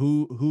citizen?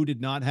 Who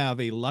did not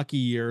have a lucky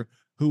year?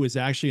 Who is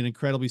actually an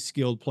incredibly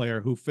skilled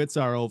player who fits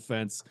our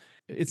offense?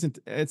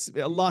 It's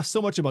lost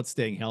so much about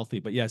staying healthy.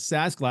 But yeah,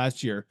 Sask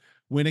last year,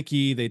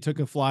 Winicky, they took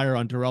a flyer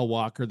on Darrell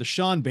Walker. The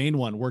Sean Bain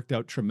one worked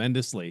out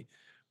tremendously,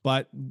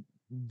 but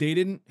they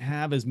didn't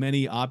have as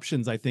many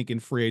options, I think, in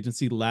free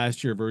agency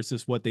last year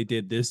versus what they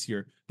did this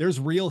year. There's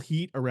real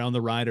heat around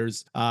the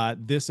Riders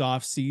this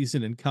off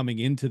season and coming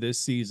into this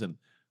season.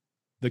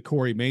 The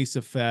Corey Mace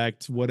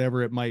effect,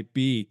 whatever it might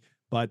be,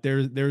 but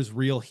there's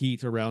real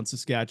heat around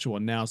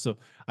Saskatchewan now. So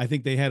I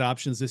think they had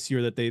options this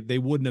year that they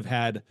wouldn't have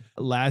had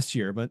last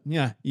year. But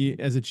yeah,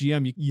 as a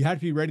GM, you have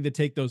to be ready to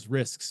take those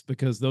risks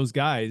because those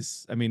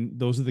guys, I mean,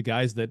 those are the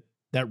guys that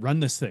run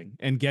this thing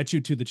and get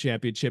you to the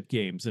championship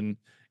games. And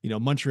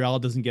Montreal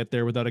doesn't get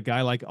there without a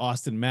guy like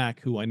Austin Mack,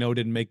 who I know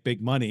didn't make big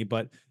money,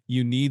 but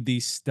you need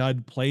these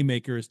stud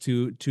playmakers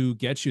to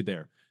get you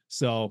there.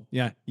 So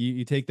yeah,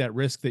 you take that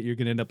risk that you're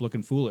going to end up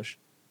looking foolish.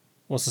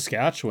 Well,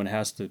 Saskatchewan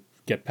has to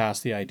get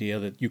past the idea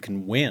that you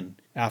can win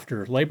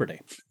after Labor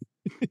Day.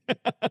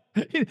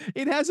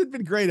 It hasn't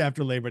been great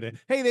after Labor Day.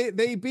 Hey,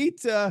 they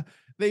beat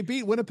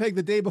Winnipeg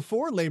the day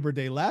before Labor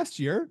Day last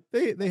year.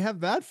 They have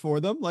that for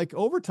them, like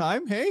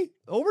overtime. Hey,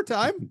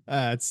 overtime.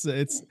 It's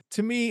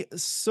to me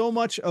so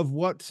much of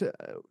what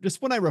just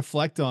when I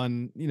reflect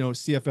on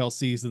CFL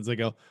seasons, I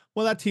go,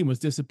 well, that team was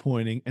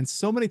disappointing, and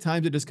so many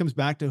times it just comes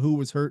back to who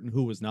was hurt and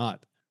who was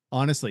not.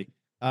 Honestly,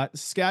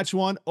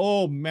 Saskatchewan,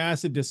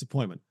 massive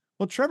disappointment.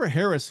 Well, Trevor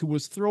Harris, who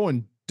was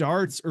throwing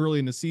darts early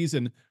in the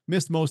season,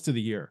 missed most of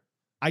the year.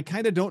 I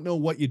kind of don't know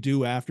what you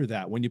do after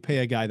that when you pay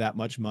a guy that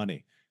much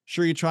money.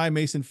 Sure, you try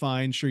Mason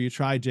Fine. Sure, you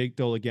try Jake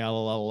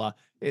Dolegala.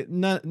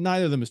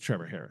 Neither of them is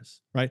Trevor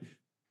Harris, right?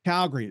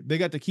 Calgary, they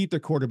got to keep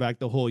their quarterback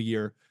the whole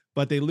year,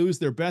 but they lose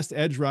their best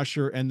edge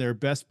rusher and their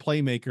best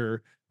playmaker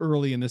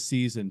early in the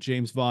season,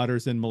 James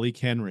Vaughters and Malik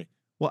Henry.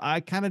 Well,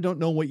 I kind of don't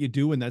know what you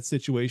do in that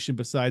situation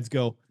besides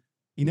go,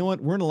 you know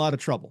what? We're in a lot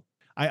of trouble.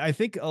 I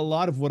think a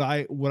lot of what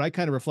I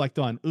kind of reflect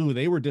on,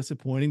 they were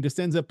disappointing, just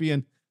ends up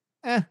being,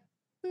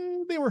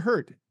 they were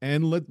hurt.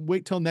 And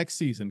wait till next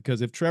season.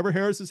 Because if Trevor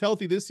Harris is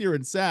healthy this year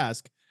in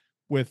Sask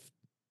with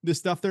the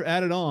stuff they're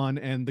added on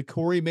and the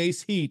Corey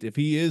Mace heat, if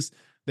he is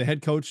the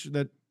head coach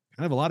that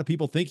kind of a lot of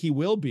people think he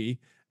will be,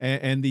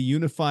 and the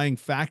unifying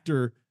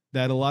factor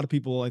that a lot of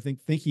people, I think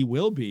he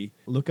will be,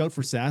 look out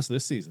for Sask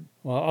this season.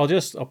 Well,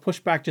 I'll push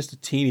back just a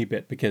teeny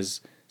bit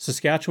because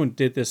Saskatchewan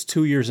did this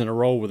 2 years in a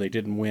row where they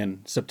didn't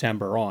win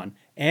September on.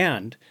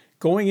 And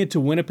going into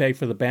Winnipeg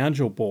for the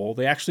Banjo Bowl,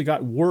 they actually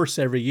got worse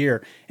every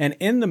year. And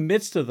in the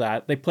midst of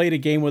that, they played a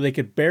game where they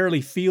could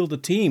barely field a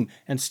team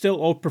and still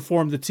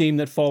outperform the team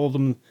that followed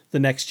them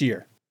the next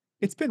year.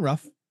 It's been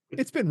rough.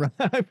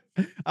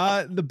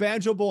 The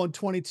Banjo Bowl in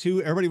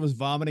 22, everybody was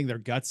vomiting their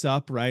guts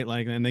up, right?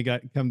 Like, and they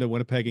come to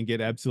Winnipeg and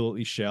get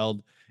absolutely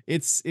shelled.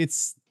 It's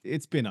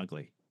been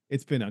ugly.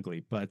 It's been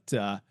ugly, but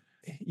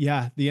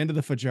yeah, the end of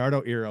the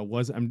Fajardo era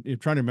I'm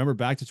trying to remember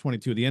back to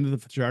 22. The end of the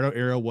Fajardo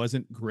era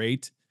wasn't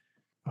great.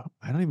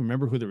 I don't even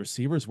remember who the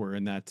receivers were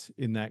in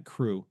that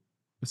crew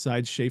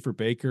besides Schaefer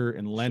Baker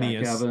and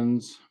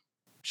Lennius.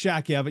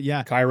 Shaq Evans,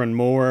 yeah. Kyron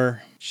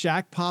Moore.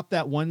 Shaq popped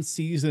that one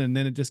season and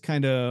then it just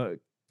kind of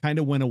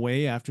went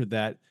away after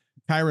that.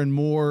 Kyron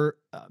Moore,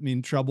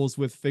 troubles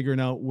with figuring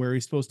out where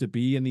he's supposed to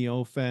be in the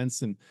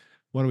offense and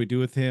what do we do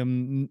with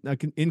him?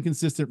 An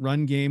inconsistent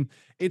run game.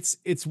 It's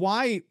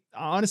why,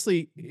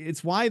 honestly, the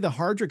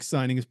Hardrick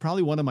signing is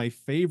probably one of my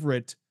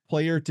favorite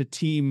player to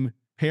team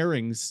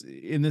pairings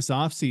in this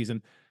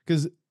offseason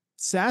because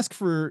Sask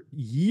for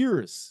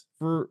years,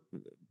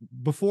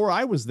 before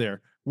I was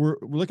there, we're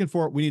looking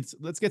for,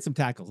 let's get some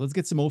tackles. Let's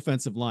get some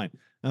offensive line.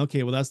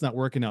 Okay, well, that's not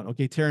working out.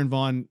 Okay, Taron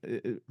Vaughn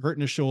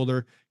hurting his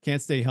shoulder,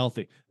 can't stay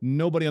healthy.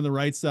 Nobody on the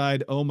right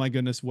side. Oh my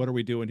goodness, what are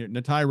we doing here?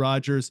 Natai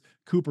Rogers,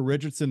 Cooper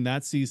Richardson,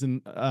 that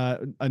season,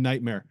 a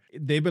nightmare.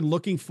 They've been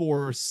looking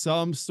for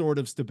some sort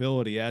of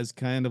stability, as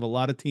kind of a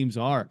lot of teams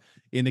are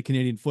in the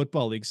Canadian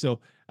Football League. So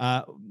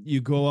you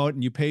go out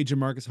and you pay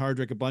Jamarcus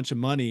Hardrick a bunch of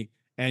money,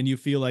 and you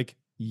feel like,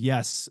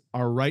 yes,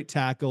 our right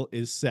tackle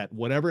is set.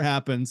 Whatever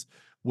happens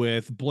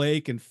with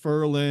Blake and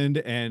Furland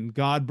and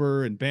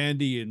Godber and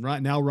Bandy and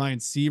right now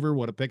Ryan Seaver,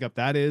 what a pickup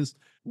that is.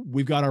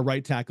 We've got our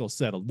right tackle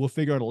settled. We'll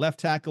figure out a left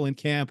tackle in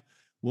camp.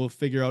 We'll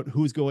figure out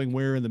who's going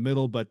where in the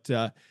middle. But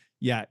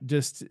yeah,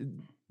 just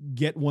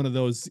get one of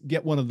those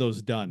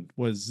done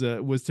was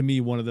to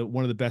me one of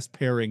the best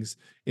pairings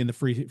in the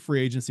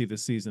free agency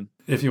this season.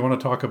 If you want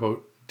to talk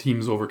about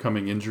teams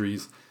overcoming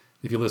injuries,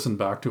 if you listen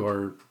back to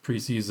our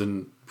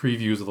preseason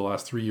previews of the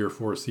last 3 or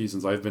 4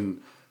 seasons, I've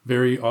been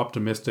very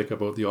optimistic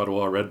about the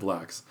Ottawa Red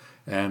Blacks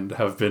and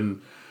have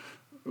been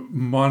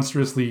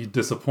monstrously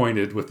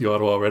disappointed with the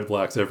Ottawa Red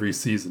Blacks every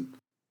season.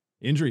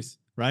 Injuries,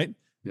 right?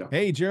 Yeah.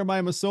 Hey,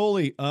 Jeremiah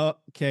Masoli.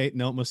 Okay,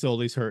 no,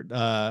 Masoli's hurt.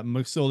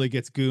 Masoli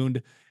gets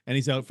gooned and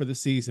he's out for the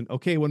season.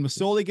 Okay, when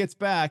Masoli gets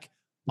back,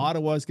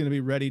 Ottawa's going to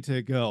be ready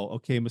to go.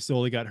 Okay,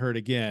 Masoli got hurt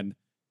again.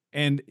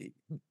 And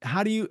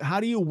how do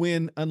you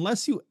win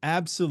unless you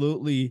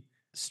absolutely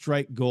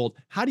strike gold?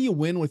 How do you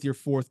win with your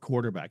fourth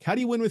quarterback? How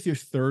do you win with your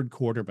third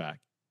quarterback?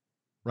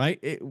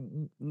 Right?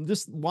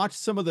 Just watch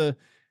some of the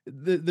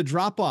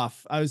drop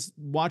off. I was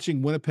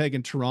watching Winnipeg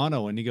and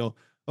Toronto, and you go,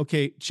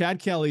 okay, Chad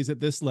Kelly's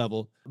at this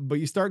level, but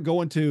you start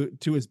going to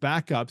his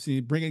backups, and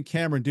you bring in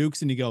Cameron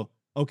Dukes, and you go,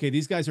 okay,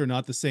 these guys are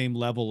not the same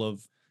level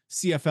of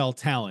CFL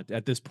talent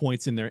at this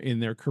points in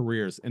their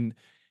careers. And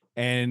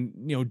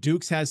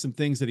Dukes has some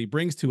things that he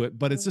brings to it,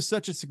 but it's just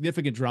such a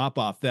significant drop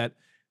off that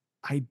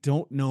I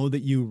don't know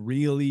that you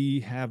really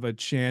have a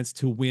chance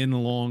to win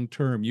long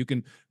term. You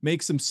can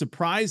make some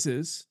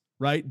surprises,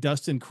 right?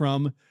 Dustin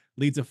Crum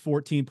leads a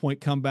 14-point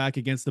comeback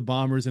against the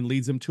Bombers and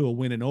leads them to a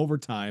win in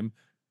overtime.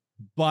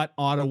 But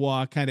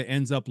Ottawa kind of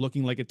ends up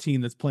looking like a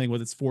team that's playing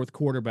with its fourth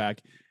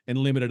quarterback and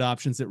limited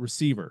options at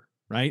receiver,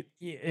 right?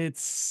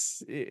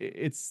 It's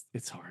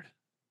hard.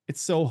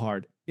 It's so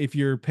hard. If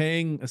you're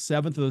paying a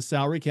 1/7 of the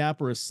salary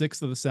cap or a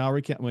 1/6 of the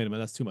salary cap, wait a minute,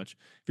 that's too much.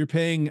 If you're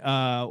paying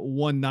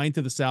 1/9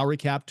 of the salary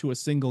cap to a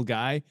single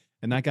guy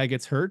and that guy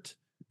gets hurt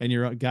and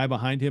your guy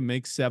behind him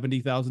makes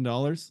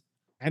 $70,000,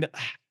 and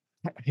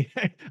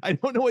I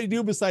don't know what you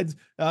do besides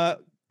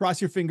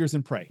cross your fingers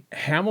and pray.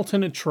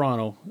 Hamilton and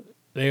Toronto,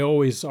 they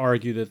always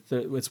argue that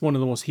it's one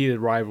of the most heated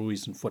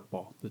rivalries in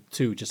football. The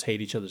two just hate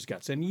each other's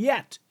guts. And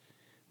yet,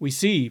 we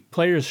see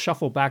players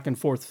shuffle back and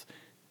forth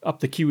up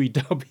the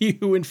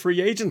QEW in free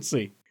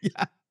agency.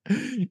 Yeah.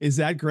 Is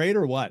that great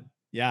or what?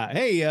 Yeah.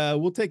 Hey,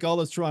 we'll take all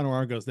those Toronto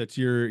Argos that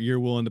you're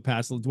willing to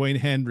pass. Dwayne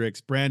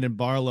Hendricks, Brandon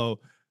Barlow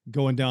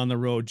going down the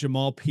road.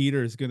 Jamal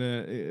Peters going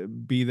to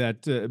be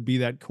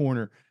that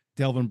corner,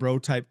 Delvin Breaux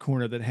type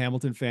corner that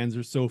Hamilton fans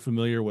are so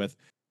familiar with.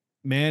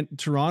 Man,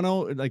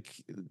 Toronto, like,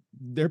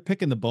 they're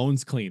picking the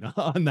bones clean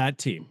on that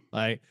team.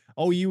 Like,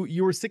 oh,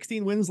 you were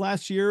 16 wins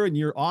last year and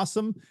you're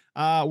awesome.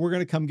 We're going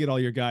to come get all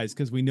your guys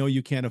because we know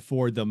you can't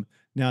afford them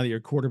now that your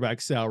quarterback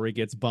salary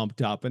gets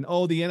bumped up. And,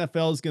 oh, the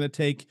NFL is going to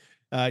take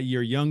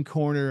your young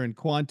corner and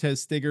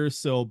Quantez Stigger.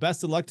 So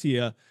best of luck to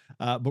you.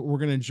 But we're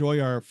going to enjoy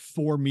our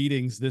 4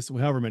 meetings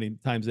however many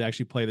times they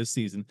actually play this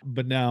season.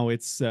 But now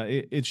it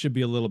should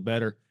be a little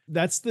better.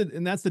 That's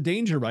the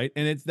danger, right?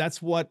 And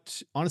that's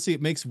what, honestly,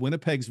 it makes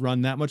Winnipeg's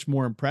run that much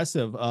more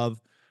impressive,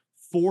 of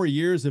 4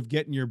 years of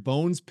getting your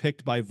bones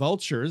picked by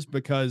vultures,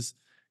 because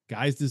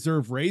guys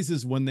deserve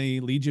raises when they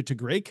lead you to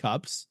Grey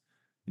Cups,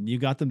 and you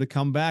got them to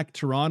come back.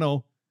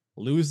 Toronto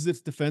loses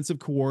its defensive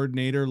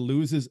coordinator,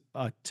 loses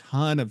a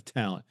ton of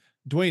talent.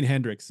 Dwayne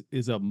Hendricks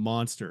is a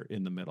monster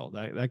in the middle.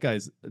 That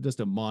guy's just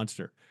a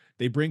monster.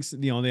 They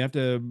have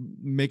to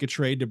make a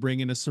trade to bring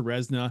in a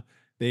Serezna.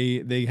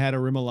 They had a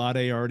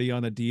Rimolade already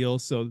on a deal,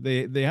 so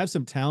they have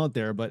some talent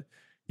there. But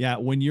yeah,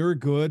 when you're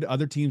good,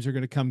 other teams are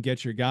going to come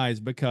get your guys,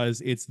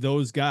 because it's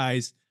those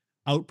guys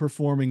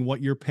outperforming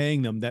what you're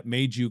paying them that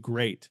made you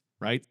great,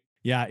 right?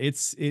 Yeah,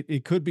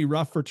 it could be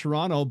rough for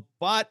Toronto,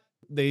 but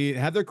they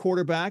have their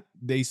quarterback.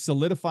 They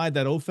solidified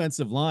that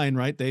offensive line,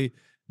 right?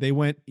 They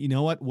went, you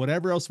know what?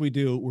 Whatever else we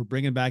do, we're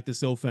bringing back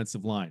this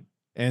offensive line,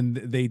 and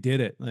they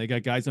did it. They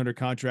got guys under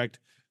contract,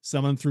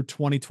 some of them through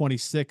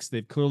 2026.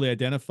 They've clearly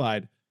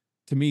identified,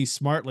 to me,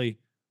 smartly,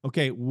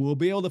 okay, we'll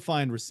be able to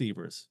find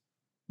receivers.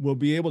 We'll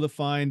be able to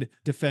find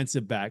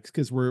defensive backs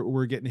because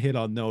we're getting hit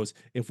on those.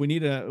 If we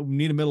need a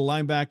middle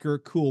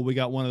linebacker, cool, we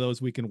got one of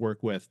those we can work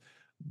with.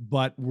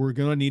 But we're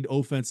going to need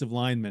offensive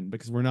linemen,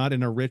 because we're not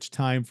in a rich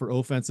time for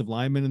offensive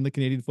linemen in the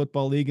Canadian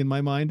Football League, in my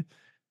mind.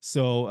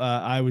 So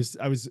I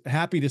was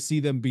happy to see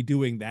them be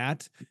doing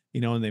that,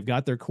 and they've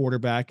got their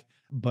quarterback.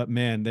 But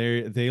man,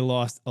 they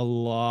lost a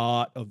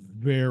lot of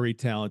very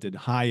talented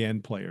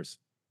high-end players.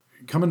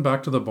 Coming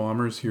back to the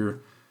Bombers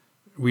here,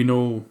 we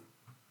know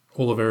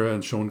Oliveira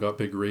and Schoen got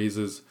big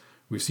raises.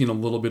 We've seen a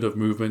little bit of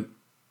movement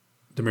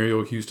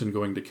Demario Houston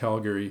going to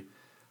Calgary.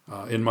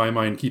 In my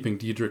mind, keeping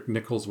Diedrich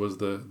Nichols was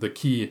the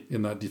key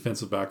in that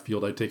defensive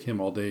backfield. I'd take him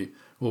all day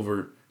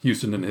over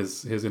Houston and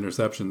his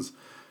interceptions.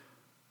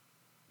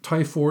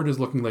 Ty Ford is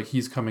looking like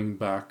he's coming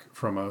back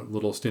from a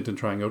little stint and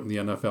trying out in the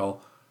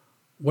NFL.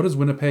 What does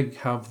Winnipeg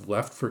have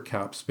left for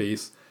cap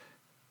space?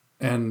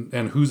 And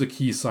who's a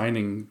key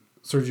signing?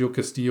 Sergio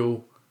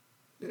Castillo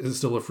is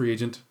still a free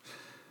agent.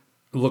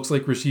 It looks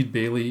like Rasheed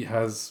Bailey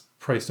has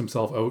priced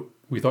himself out.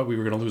 We thought we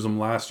were going to lose him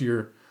last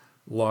year,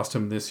 lost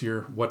him this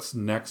year. What's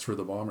next for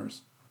the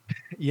Bombers?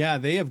 Yeah,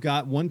 they have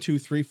got 1, 2,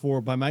 3,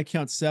 4, by my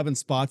count, 7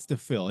 spots to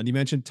fill. And you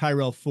mentioned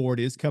Tyrell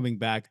Ford is coming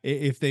back.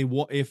 If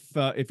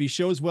he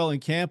shows well in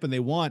camp and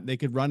they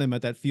could run him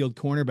at that field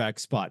cornerback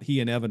spot.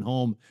 He and Evan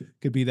Holm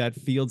could be that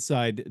field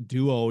side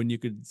duo, and you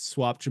could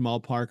swap Jamal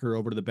Parker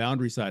over to the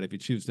boundary side if you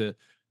choose to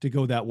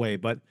go that way.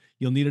 But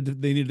they need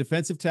a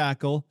defensive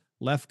tackle,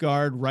 left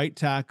guard, right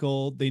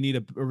tackle. They need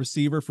a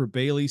receiver for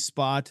Bailey's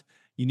spot.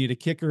 You need a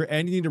kicker,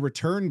 and you need a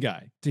return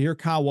guy. To hear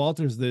Kyle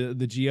Walters, the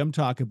GM,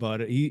 talk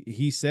about it,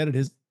 he said at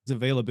his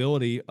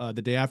availability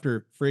the day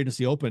after free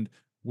agency opened,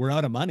 we're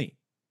out of money,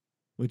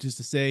 which is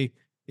to say,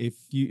 if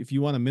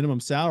you want a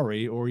minimum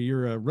salary or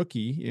you're a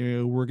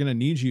rookie, we're going to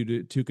need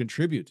you to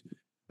contribute.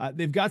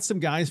 They've got some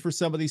guys for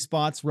some of these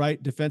spots,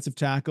 right? Defensive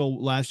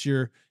tackle last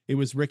year, it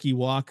was Ricky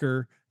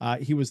Walker.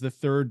 He was the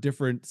third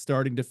different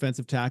starting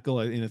defensive tackle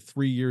in a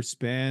 3-year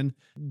span.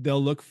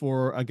 They'll look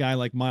for a guy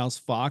like Miles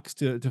Fox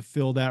to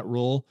fill that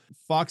role.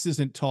 Fox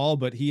isn't tall,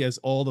 but he has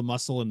all the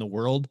muscle in the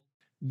world.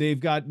 They've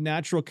got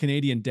natural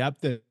Canadian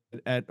depth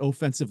at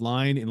offensive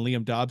line in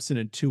Liam Dobson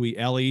and Tui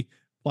Ellie,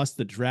 plus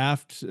the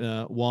draft,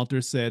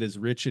 Walter said, is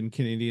rich in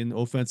Canadian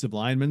offensive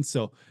linemen.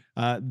 So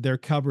they're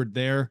covered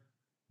there.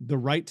 The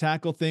right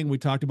tackle thing, we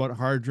talked about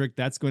Hardrick.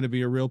 That's going to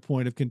be a real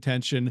point of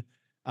contention.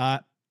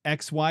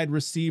 Wide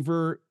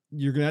receiver,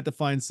 you're going to have to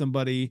find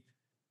somebody.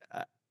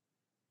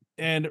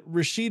 And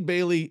Rasheed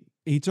Bailey,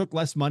 he took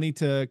less money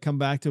to come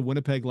back to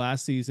Winnipeg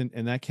last season.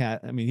 And that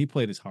cat, I mean, he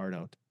played his heart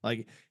out.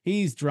 Like,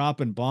 he's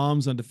dropping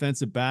bombs on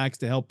defensive backs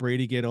to help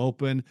Brady get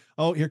open.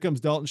 Oh, here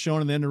comes Dalton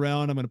Schoen in the end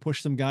around. I'm going to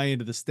push some guy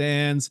into the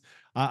stands.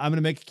 I'm going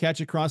to make a catch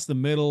across the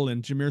middle,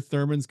 and Jameer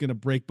Thurman's going to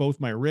break both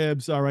my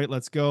ribs. All right,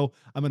 let's go.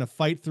 I'm going to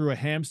fight through a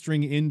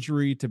hamstring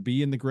injury to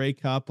be in the Grey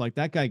Cup. Like,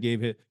 that guy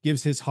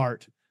gives his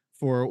heart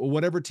for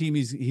whatever team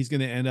he's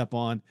going to end up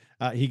on.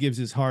 He gives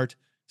his heart.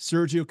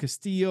 Sergio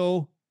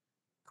Castillo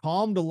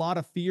calmed a lot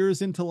of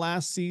fears into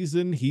last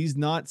season. He's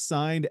not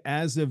signed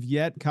as of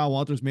yet. Kyle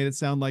Walters made it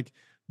sound like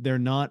they're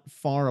not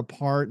far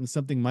apart and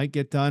something might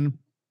get done.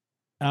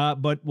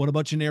 But what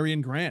about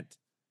Janarian Grant?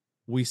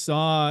 We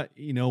saw,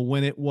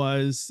 when it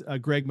was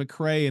Greg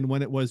McCrae and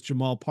when it was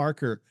Jamal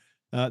Parker,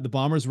 the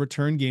Bombers'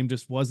 return game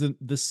just wasn't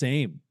the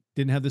same.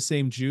 Didn't have the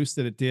same juice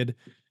that it did,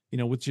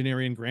 with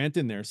Janarian Grant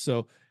in there.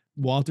 So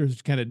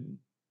Walters kind of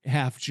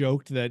half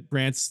joked that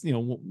Grant's,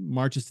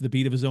 marches to the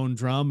beat of his own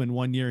drum. And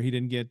one year he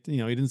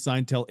didn't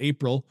sign till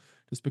April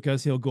just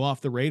because he'll go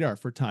off the radar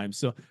for time.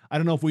 So I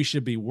don't know if we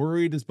should be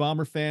worried as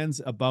Bomber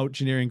fans about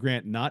Janarian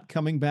Grant not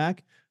coming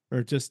back,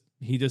 or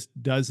he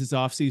just does his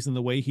offseason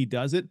the way he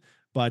does it.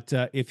 But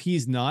if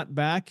he's not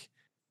back,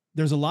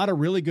 there's a lot of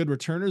really good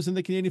returners in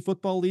the Canadian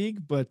Football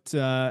League. But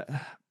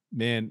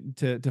man,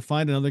 to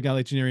find another guy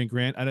like Janarian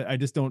Grant,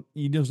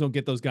 you just don't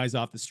get those guys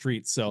off the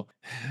street. So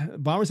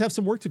Bombers have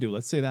some work to do.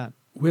 Let's say that.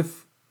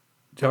 With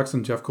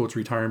Jackson Jeffcoat's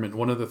retirement,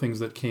 one of the things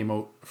that came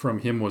out from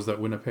him was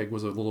that Winnipeg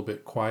was a little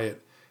bit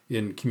quiet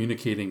in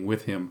communicating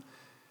with him.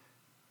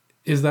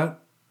 Is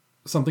that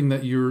something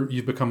that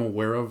you've become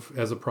aware of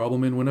as a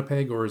problem in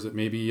Winnipeg, or is it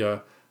maybe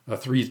a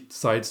 3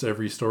 sides to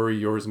every story,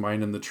 yours,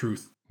 mine, and the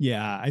truth?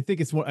 Yeah, I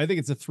think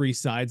it's a 3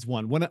 sides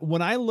one.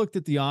 When I looked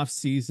at the off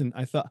season,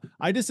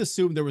 I just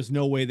assumed there was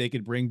no way they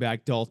could bring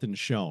back Dalton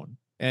Schoen,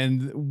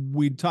 and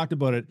we talked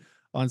about it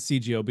on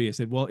CJOB. I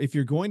said, well, if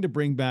you're going to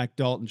bring back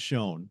Dalton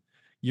Schoen,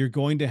 you're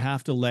going to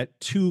have to let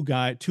two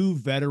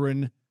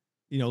veteran,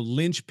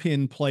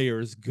 linchpin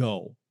players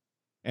go.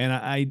 And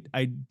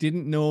I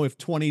didn't know if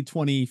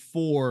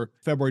 2024,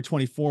 February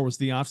 24 was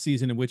the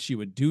offseason in which you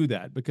would do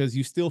that, because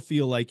you still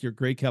feel like your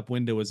Grey Cup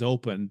window is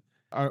open.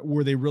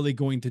 Were they really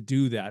going to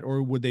do that?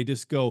 Or would they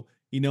just go,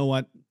 you know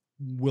what,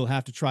 we'll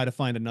have to try to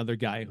find another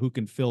guy who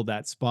can fill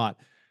that spot.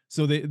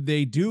 So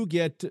they do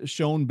get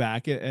shown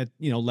back at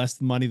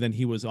less money than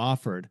he was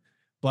offered.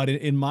 But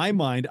in my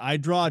mind, I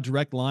draw a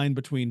direct line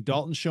between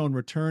Dalton Schoen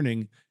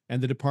returning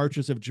and the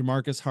departures of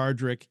Jamarcus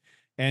Hardrick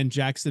and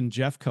Jackson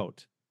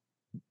Jeffcoat.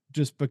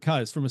 Just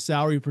because from a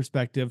salary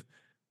perspective,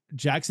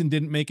 Jackson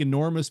didn't make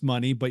enormous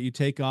money, but you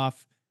take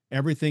off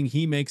everything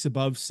he makes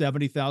above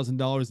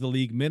 $70,000, the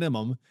league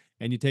minimum,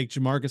 and you take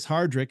Jamarcus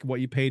Hardrick, what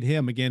you paid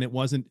him. Again, it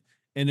wasn't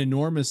an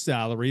enormous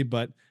salary,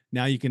 but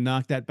now you can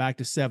knock that back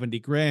to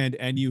 $70,000,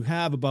 and you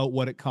have about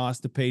what it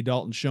cost to pay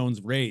Dalton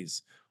Schoen's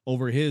raise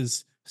over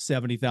his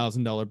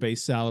 $70,000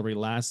 base salary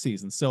last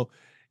season. So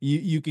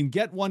you can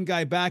get one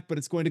guy back, but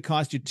it's going to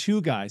cost you 2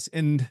 guys.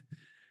 And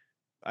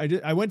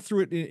I went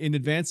through it in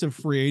advance of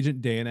free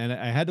agent day, and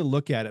I had to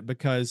look at it,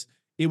 because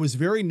it was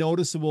very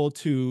noticeable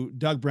to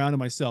Doug Brown and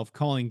myself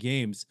calling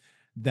games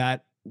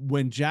that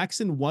when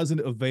Jackson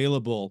wasn't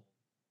available,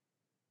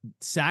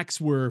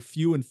 sacks were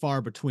few and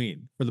far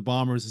between for the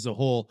Bombers as a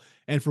whole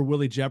and for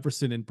Willie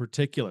Jefferson in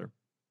particular.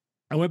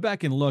 I went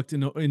back and looked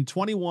in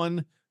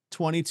 21,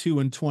 22,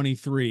 and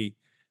 23.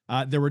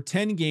 There were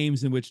 10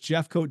 games in which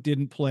Jeffcoat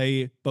didn't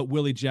play, but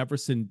Willie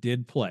Jefferson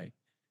did play.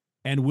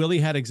 And Willie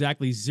had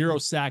exactly 0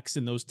 sacks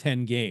in those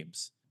 10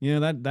 games. You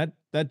know,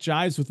 that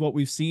jives with what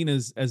we've seen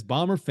as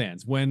Bomber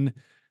fans. When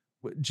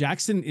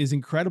Jackson is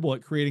incredible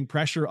at creating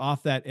pressure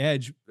off that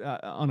edge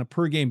on a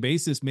per game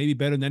basis, maybe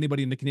better than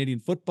anybody in the Canadian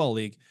Football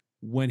League.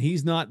 When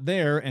he's not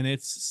there and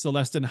it's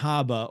Celestin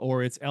Haba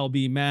or it's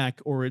LB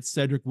Mack or it's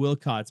Cedric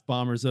Wilcott's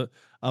Bombers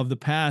of the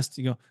past,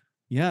 you go,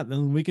 yeah,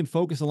 then we can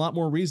focus a lot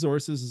more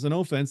resources as an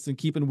offense than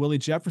keeping Willie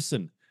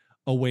Jefferson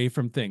away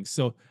from things.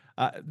 So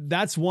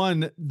that's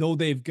one, though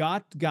they've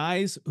got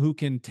guys who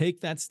can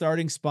take that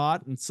starting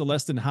spot, and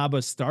Celestin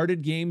Haba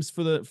started games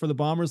for the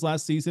Bombers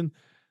last season.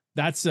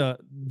 That's a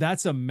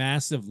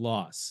massive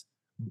loss.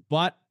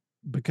 But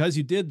because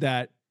you did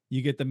that,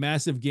 you get the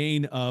massive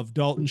gain of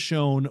Dalton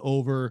Schoen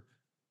over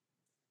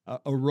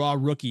a raw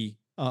rookie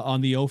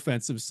on the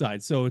offensive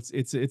side. So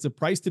it's a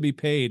price to be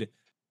paid.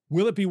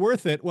 Will it be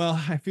worth it?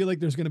 Well, I feel like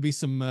there's going to be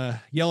some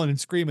yelling and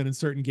screaming in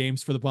certain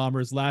games for the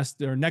Bombers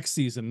next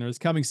season or this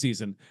coming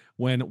season.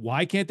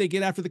 Why can't they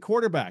get after the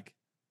quarterback?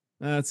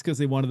 It's because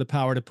they wanted the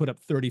power to put up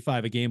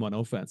 35 a game on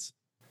offense.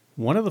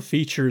 One of the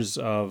features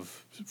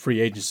of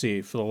free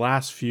agency for the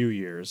last few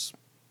years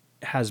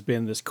has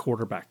been this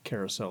quarterback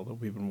carousel that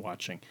we've been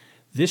watching.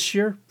 This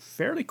year,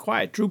 fairly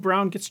quiet. Drew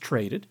Brown gets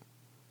traded.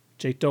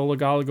 Jake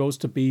Dolegala goes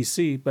to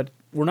BC, but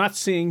we're not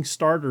seeing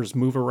starters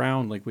move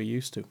around like we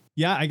used to.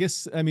 Yeah, I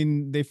guess, I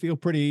mean, they feel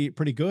pretty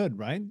good,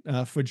 right?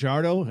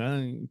 Fajardo,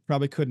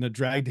 probably couldn't have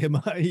dragged him.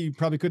 He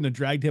probably couldn't have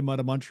dragged him out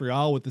of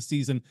Montreal with the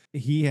season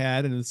he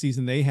had and the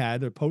season they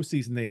had, or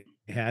postseason they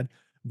had.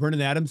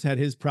 Vernon Adams had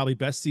his probably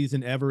best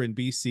season ever in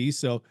BC,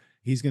 so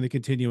he's going to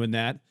continue in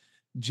that.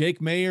 Jake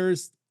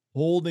Mayers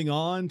holding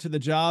on to the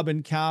job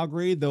in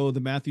Calgary, though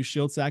the Matthew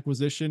Schultz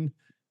acquisition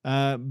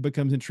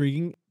becomes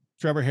intriguing.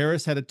 Trevor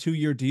Harris had a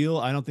 2-year deal.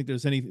 I don't think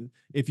there's any,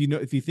 if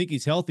you think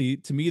he's healthy,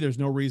 to me, there's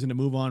no reason to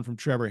move on from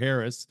Trevor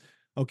Harris.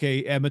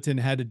 Okay, Edmonton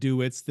had to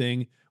do its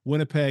thing.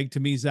 Winnipeg,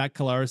 to me, Zach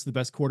Collaros, the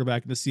best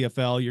quarterback in the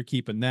CFL. You're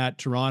keeping that.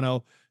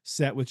 Toronto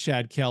set with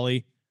Chad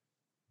Kelly.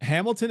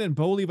 Hamilton and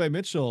Bo Levi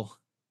Mitchell,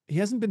 he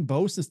hasn't been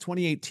Bo since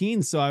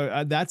 2018. So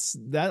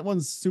that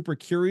one's super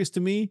curious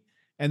to me.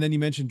 And then you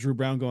mentioned Drew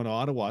Brown going to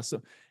Ottawa.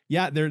 So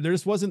yeah, there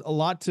just wasn't a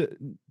lot to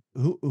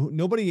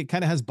nobody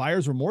kind of has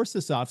buyer's remorse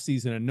this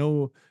offseason,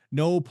 and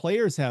no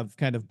players have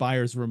kind of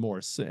buyer's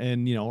remorse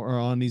and, are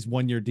on these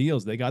 1-year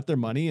deals. They got their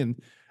money, and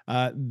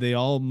they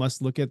all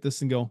must look at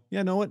this and go,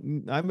 yeah, know what?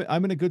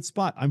 I'm in a good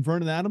spot. I'm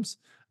Vernon Adams.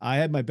 I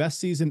had my best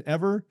season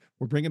ever.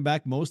 We're bringing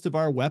back most of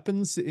our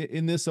weapons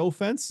in this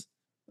offense.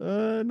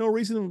 No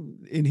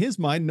reason in his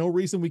mind, no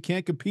reason we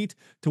can't compete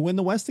to win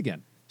the West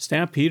again.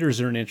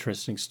 Stampeders are an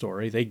interesting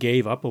story. They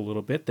gave up a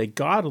little bit. They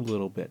got a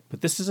little bit.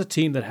 But this is a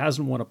team that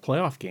hasn't won a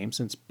playoff game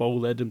since Bo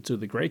led them to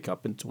the Grey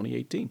Cup in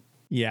 2018.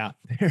 Yeah.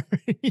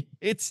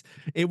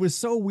 It was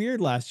so weird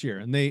last year.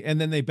 And they get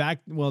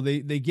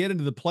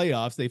into the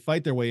playoffs. They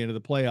fight their way into the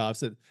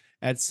playoffs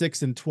at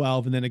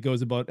 6-12, and then it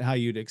goes about how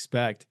you'd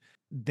expect.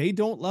 They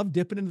don't love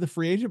dipping into the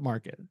free agent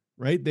market,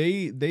 right?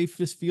 They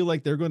just feel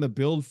like they're going to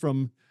build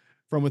from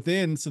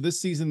within. So this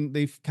season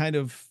they've kind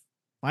of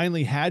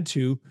finally had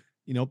to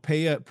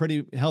pay a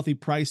pretty healthy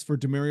price for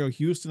Demario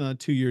Houston on a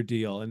 2-year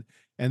deal.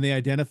 And they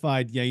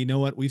identified, yeah, you know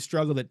what? We've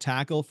struggled at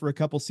tackle for a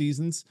couple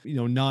seasons,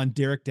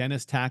 non-Derek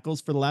Dennis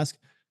tackles for the last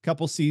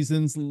couple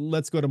seasons.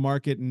 Let's go to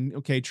market, and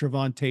okay,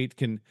 Trevon Tate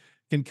can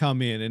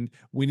come in, and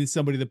we need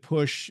somebody to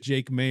push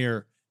Jake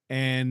Mayer.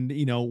 And,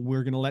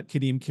 we're going to let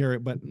Kadeem Carey,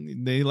 but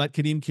they let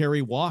Kadeem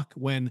Carey walk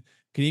when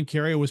Kadeem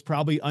Carey was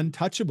probably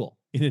untouchable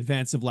in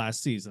advance of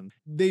last season.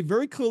 They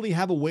very clearly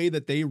have a way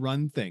that they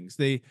run things.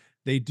 They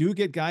do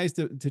get guys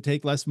to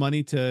take less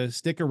money to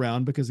stick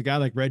around, because a guy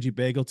like Reggie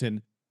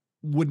Bagleton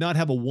would not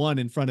have a 1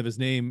 in front of his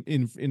name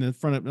in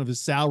front of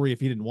his salary if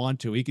he didn't want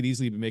to. He could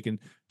easily be making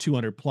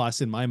 200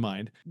 plus in my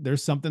mind.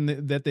 There's something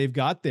that they've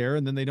got there,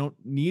 and then they don't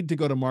need to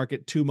go to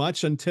market too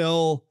much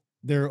until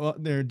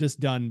they're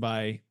just done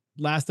by.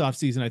 Last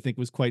offseason, I think,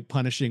 was quite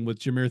punishing, with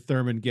Jameer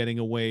Thurman getting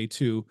away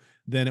to,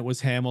 then it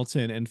was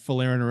Hamilton and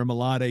Falarin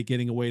Rimolade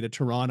getting away to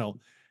Toronto.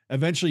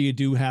 Eventually you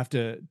do have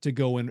to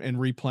go and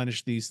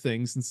replenish these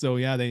things. And so,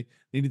 yeah, they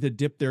need to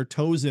dip their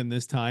toes in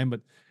this time.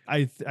 But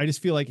I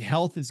just feel like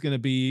health is going to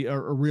be a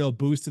real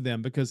boost to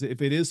them, because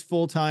if it is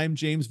full-time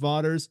James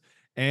Vaughters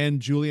and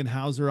Julian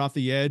Hauser off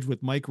the edge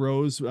with Mike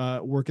Rose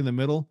work in the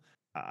middle,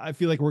 I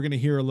feel like we're going to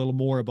hear a little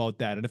more about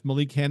that. And if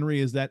Malik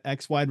Henry is that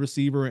X wide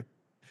receiver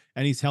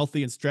and he's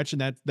healthy and stretching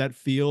that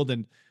field,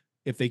 and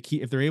if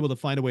they're able to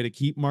find a way to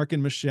keep Mark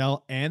and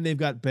Michelle, and they've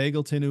got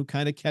Bagleton who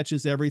kind of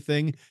catches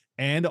everything,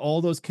 and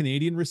all those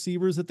Canadian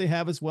receivers that they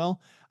have as well,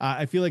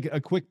 I feel like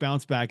a quick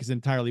bounce back is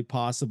entirely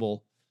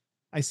possible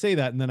I say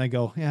that and then I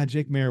go, yeah,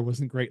 Jake Maier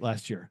wasn't great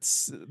last year.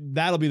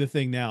 That'll be the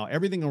thing now.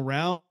 Everything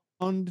around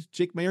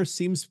Jake Maier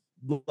seems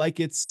like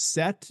it's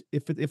set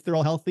if they're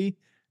all healthy.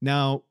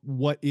 Now,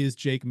 what is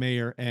Jake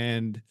Maier,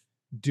 and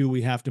do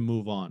we have to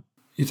move on?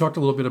 You talked a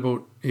little bit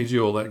about AJ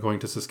Ouellette going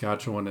to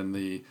Saskatchewan and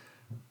the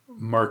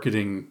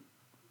marketing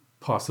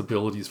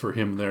possibilities for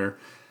him there.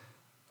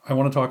 I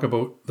want to talk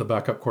about the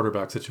backup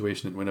quarterback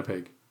situation in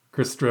Winnipeg.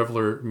 Chris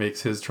Streveler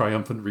makes his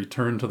triumphant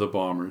return to the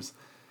Bombers.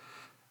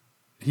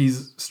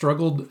 He's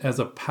struggled as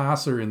a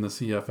passer in the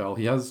CFL.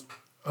 He has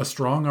a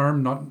strong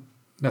arm, not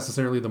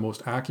necessarily the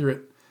most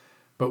accurate,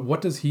 but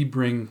what does he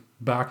bring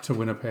back to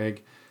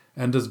Winnipeg?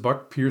 And does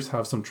Buck Pierce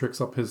have some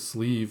tricks up his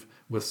sleeve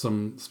with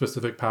some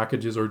specific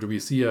packages, or do we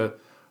see a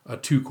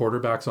two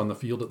quarterbacks on the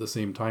field at the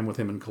same time with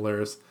him and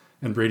Collaros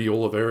and Brady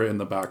Oliveira in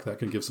the back that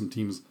can give some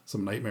teams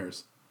some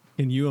nightmares?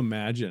 Can you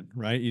imagine,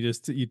 right?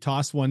 You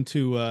toss one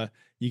to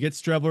you get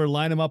Streveler,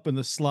 line him up in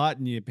the slot,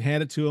 and you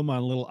hand it to him on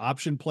a little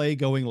option play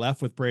going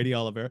left with Brady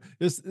Oliveira.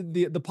 Just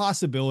the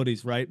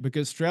possibilities, right?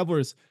 Because Streveler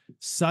is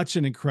such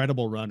an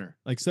incredible runner,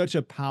 like such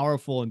a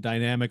powerful and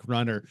dynamic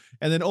runner.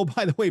 And then, oh,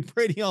 by the way,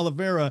 Brady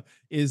Oliveira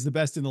is the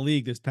best in the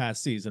league this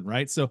past season,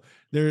 right? So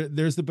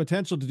there's the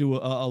potential to do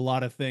a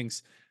lot of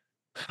things.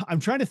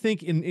 I'm trying to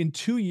think in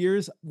 2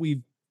 years,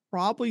 we've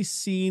probably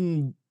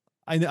seen,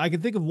 I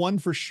can think of one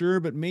for sure,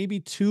 but maybe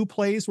two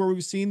plays where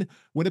we've seen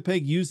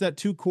Winnipeg use that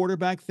two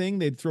quarterback thing.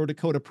 They'd throw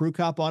Dakota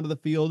Prukop onto the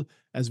field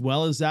as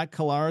well as Zach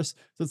Collaros.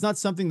 So it's not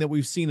something that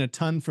we've seen a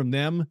ton from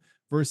them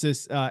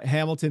versus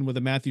Hamilton with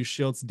a Matthew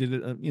Schultz did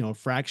it, a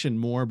fraction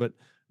more, but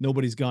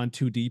nobody's gone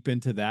too deep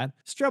into that.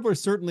 Streveler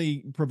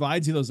certainly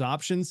provides you those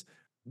options.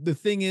 The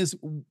thing is,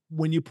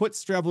 when you put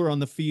Streveler on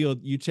the field,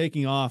 you're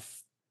taking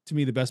off, to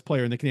me, the best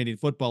player in the Canadian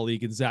Football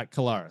League in Zach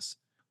Collaros.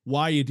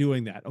 Why are you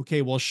doing that?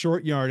 Okay, well,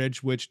 short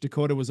yardage, which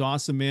Dakota was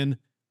awesome in.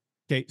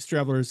 Okay,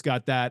 Streveler's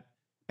got that.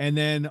 And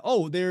then,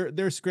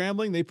 they're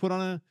scrambling. They put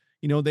on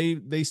they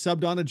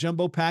subbed on a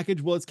jumbo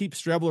package. Well, let's keep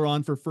Streveler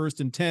on for 1st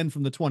and 10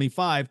 from the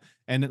 25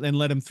 and then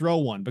let him throw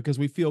one, because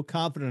we feel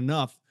confident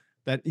enough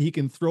that he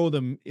can throw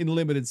them in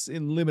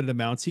limited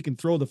amounts. He can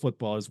throw the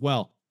football as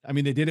well. I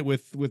mean, they did it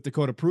with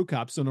Dakota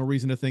Prukop, so no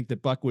reason to think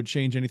that Buck would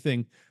change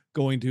anything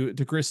going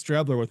to Chris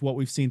Streveler with what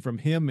we've seen from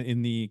him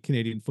in the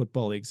Canadian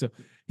Football League. So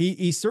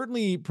he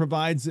certainly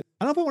provides, I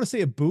don't know if I want to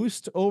say a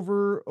boost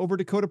over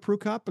Dakota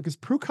Prukop, because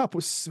Prukop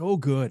was so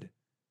good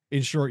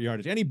in short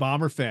yardage. Any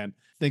Bomber fan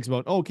thinks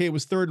about, okay, it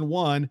was 3rd and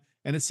 1,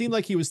 and it seemed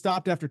like he was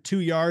stopped after 2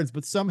 yards,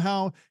 but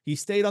somehow he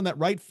stayed on that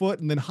right foot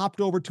and then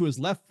hopped over to his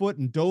left foot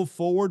and dove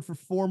forward for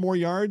 4 more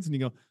yards. And you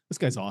go, this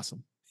guy's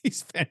awesome.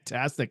 He's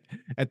fantastic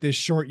at this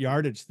short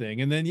yardage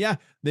thing. And then,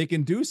 they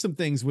can do some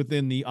things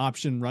within the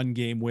option run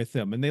game with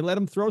him, and they let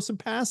him throw some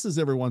passes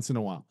every once in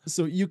a while.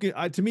 So you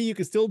can, to me, you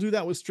can still do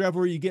that with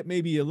Streveler. You get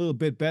maybe a little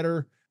bit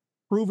better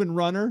proven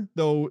runner,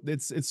 though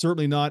it's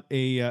certainly not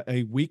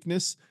a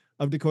weakness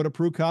of Dakota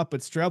Prukop, but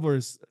Streveler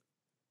is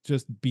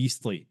just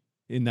beastly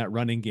in that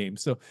running game.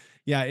 So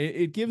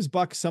it gives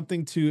Buck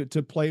something to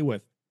play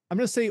with. I'm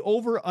going to say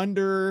over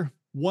under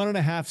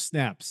 1.5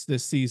 snaps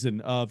this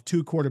season of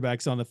two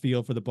quarterbacks on the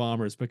field for the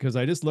Bombers, because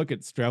I just look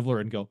at Streveler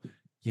and go,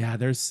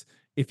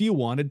 if you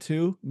wanted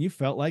to, and you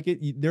felt like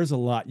it, there's a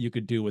lot you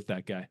could do with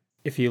that guy.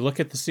 If you look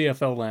at the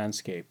CFL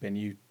landscape and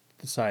you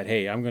decide,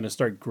 hey, I'm going to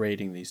start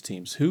grading these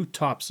teams, who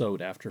tops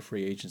out after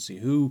free agency?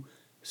 Who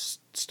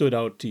stood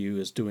out to you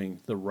as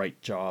doing the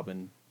right job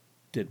and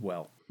did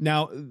well?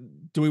 Now,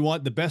 do we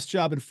want the best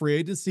job in free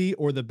agency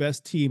or the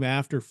best team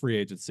after free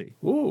agency?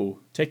 Ooh,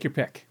 take your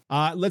pick.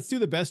 Let's do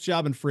the best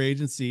job in free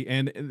agency.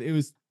 And it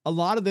was a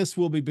lot of this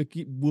will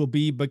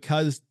be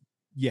because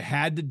you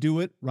had to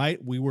do it,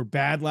 right? We were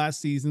bad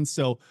last season,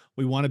 so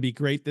we want to be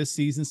great this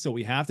season. So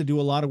we have to do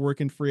a lot of work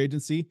in free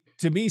agency.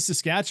 To me,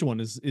 Saskatchewan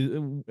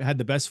had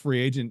the best free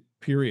agent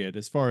period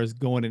as far as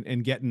going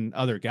and getting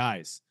other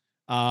guys.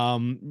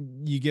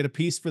 You get a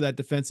piece for that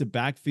defensive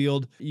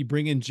backfield. You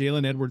bring in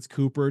Jalen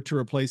Edwards-Cooper to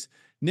replace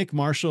Nick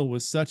Marshall.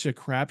 Was such a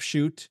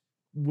crapshoot.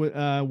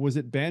 Was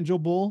it Banjo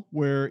Bowl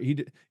where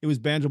it was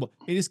Banjo Bowl?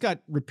 He just got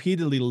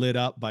repeatedly lit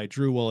up by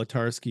Drew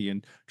Wolotarski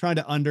and trying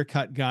to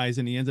undercut guys,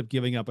 and he ends up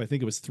giving up, I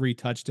think it was 3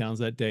 touchdowns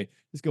that day.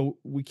 Just go,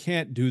 we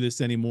can't do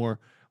this anymore.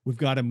 We've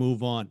got to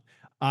move on.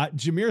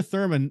 Jameer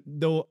Thurman,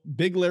 though,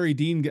 big Larry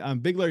Dean guy.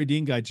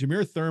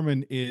 Jameer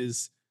Thurman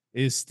is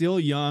still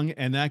young,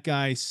 and that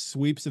guy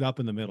sweeps it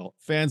up in the middle.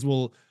 Fans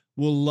will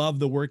love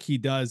the work he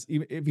does.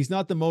 Even if he's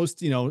not the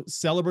most,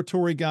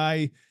 celebratory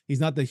guy, he's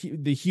not the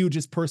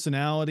hugest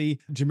personality.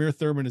 Jameer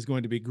Thurman is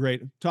going to be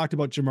great. Talked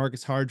about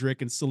Jamarcus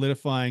Hardrick and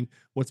solidifying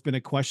what's been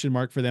a question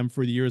mark for them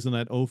for the years on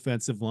that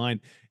offensive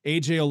line.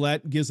 AJ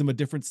Ouellette gives them a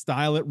different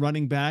style at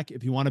running back.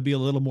 If you want to be a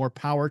little more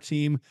power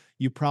team,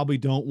 you probably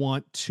don't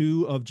want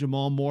 2 of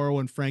Jamal Morrow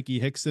and Frankie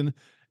Hickson.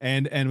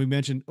 And we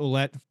mentioned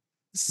Ouellette.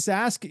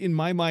 Sask, in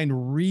my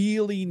mind,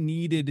 really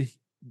needed,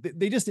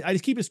 I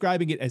just keep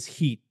describing it as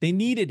heat. They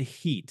needed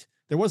heat.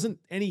 There wasn't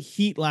any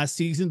heat last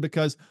season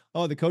because,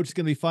 oh, the coach is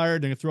going to be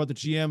fired. They're going to throw out the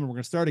GM and we're going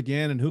to start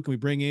again. And who can we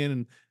bring in?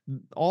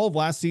 And all of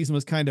last season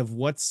was kind of,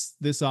 what's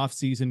this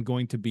offseason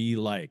going to be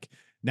like?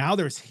 Now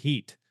there's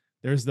heat.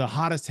 There's the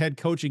hottest head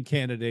coaching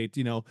candidate.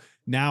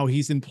 Now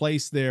he's in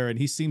place there and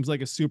he seems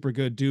like a super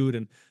good dude.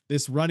 And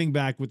this running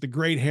back with the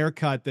great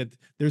haircut, that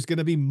there's going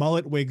to be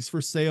mullet wigs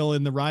for sale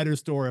in the Rider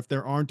store if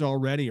there aren't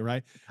already,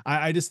 right?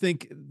 I just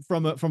think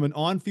from an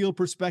on-field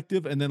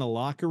perspective and then a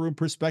locker room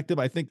perspective,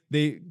 I think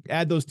they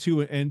add those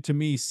two. And to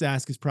me,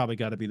 Sask has probably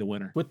got to be the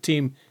winner. What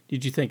team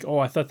did you think, oh,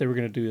 I thought they were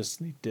going to do this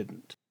and they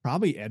didn't?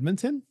 Probably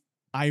Edmonton.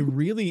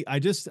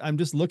 I'm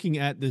just looking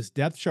at this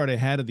depth chart I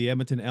had of the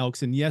Edmonton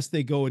Elks, and yes,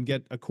 they go and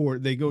get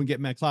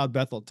McLeod,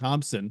 Bethel,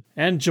 Thompson,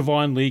 and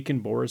Javon Leake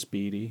and Boris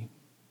Beatty.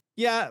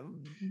 Yeah,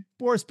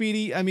 Boris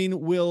Beatty. I mean,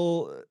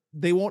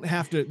 they won't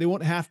have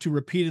to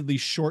repeatedly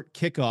short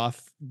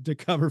kickoff to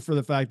cover for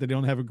the fact that they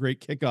don't have a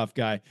great kickoff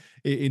guy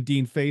in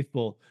Dean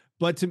Faithful.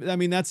 But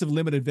that's of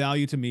limited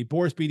value to me.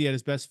 Boris Beatty had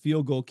his best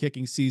field goal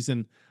kicking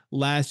season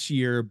last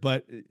year,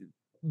 but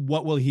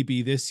what will he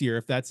be this year?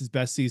 If that's his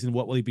best season,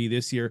 what will he be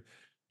this year?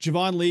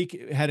 Javon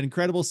Leake had an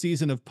incredible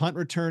season of punt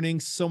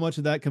returning. So much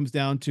of that comes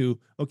down to,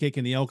 okay,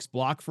 can the Elks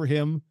block for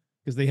him?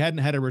 Because they hadn't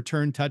had a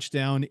return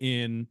touchdown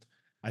in,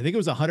 I think it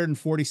was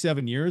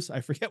 147 years.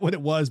 I forget what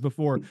it was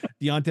before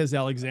Deontez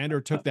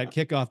Alexander took that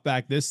kickoff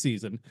back this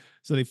season.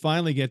 So they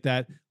finally get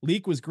that.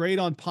 Leake was great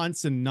on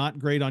punts and not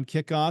great on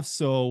kickoffs.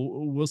 So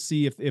we'll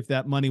see if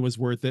that money was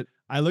worth it.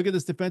 I look at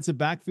this defensive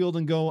backfield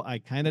and go, I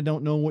kind of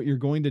don't know what you're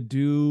going to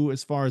do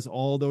as far as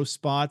all those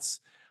spots.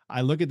 I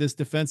look at this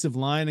defensive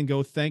line and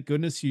go, thank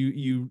goodness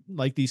you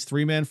like these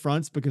 3-man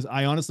fronts, because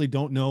I honestly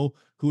don't know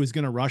who is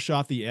going to rush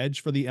off the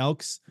edge for the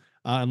Elks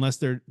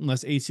unless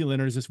AC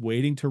Leonard is just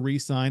waiting to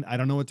re-sign. I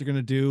don't know what they're going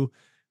to do.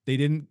 They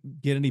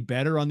didn't get any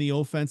better on the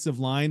offensive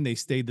line. They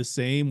stayed the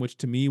same, which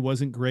to me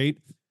wasn't great.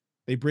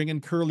 They bring in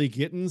Curly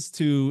Gittins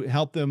to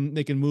help them.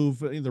 They can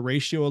move the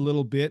ratio a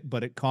little bit,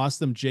 but it cost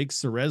them Jake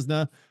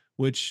Serezna,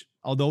 which,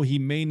 although he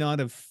may not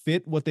have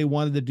fit what they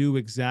wanted to do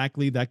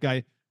exactly, that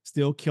guy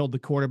still killed the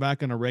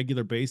quarterback on a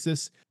regular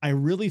basis. I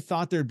really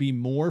thought there'd be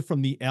more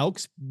from the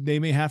Elks. They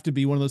may have to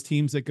be one of those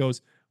teams that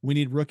goes, we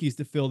need rookies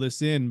to fill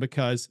this in,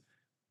 because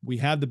we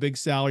have the big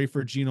salary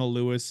for Geno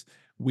Lewis.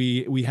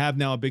 We have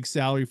now a big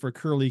salary for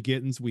Curly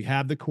Gittins. We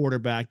have the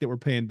quarterback that we're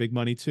paying big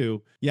money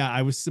to. Yeah,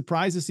 I was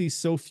surprised to see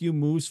so few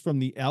moves from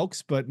the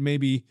Elks, but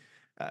maybe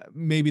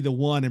the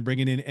one, and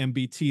bringing in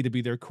MBT to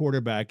be their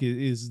quarterback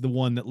is the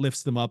one that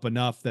lifts them up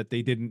enough that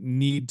they didn't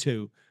need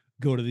to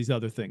go to these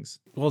other things.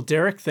 Well,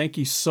 Derek, thank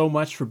you so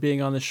much for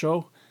being on the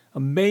show.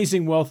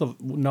 Amazing wealth of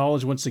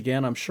knowledge once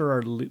again. I'm sure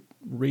our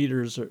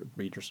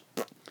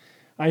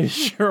I'm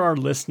sure our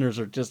listeners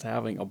are just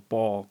having a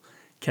ball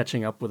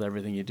catching up with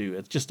everything you do.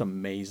 It's just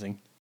amazing.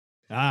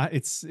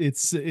 It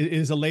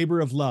is a labor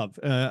of love.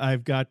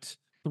 I've got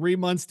 3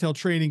 months till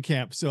training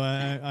camp, so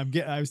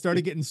I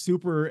started getting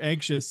super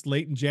anxious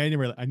late in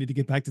January. I need to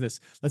get back to this.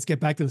 Let's get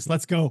back to this.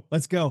 Let's go.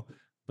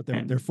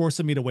 But they're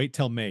forcing me to wait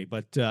till May.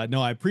 But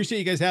no, I appreciate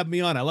you guys having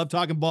me on. I love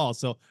talking ball,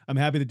 so I'm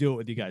happy to do it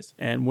with you guys.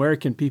 And where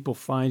can people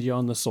find you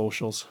on the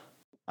socials?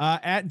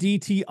 At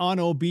DT on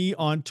OB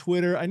on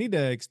Twitter. I need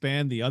to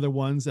expand the other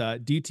ones.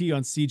 DT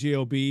on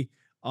CJOB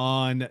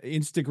on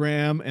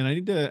Instagram, and I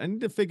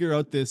need to figure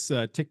out this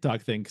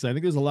TikTok thing, because I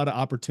think there's a lot of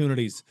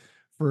opportunities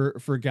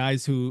for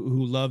guys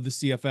who love the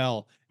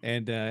CFL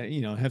and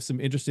have some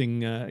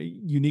interesting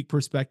unique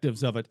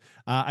perspectives of it.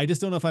 I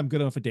just don't know if I'm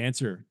good enough a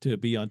dancer to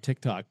be on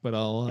TikTok, but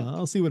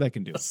I'll see what I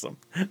can do. Awesome.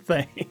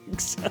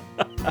 Thanks.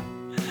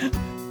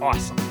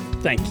 Awesome.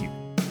 Thank you.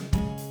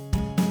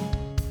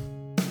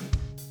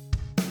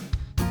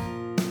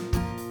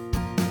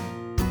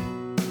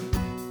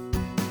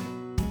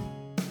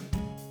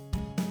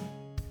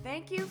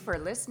 Thank you for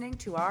listening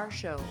to our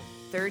show.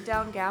 Third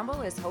Down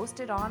Gamble is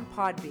hosted on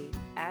Podbean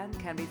and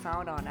can be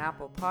found on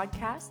Apple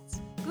Podcasts,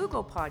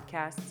 Google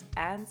Podcasts,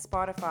 and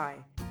Spotify.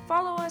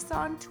 Follow us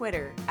on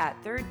Twitter at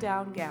Third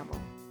Down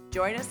Gamble.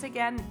 Join us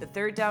again, the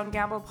Third Down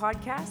Gamble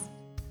podcast,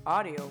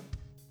 audio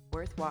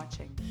worth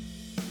watching.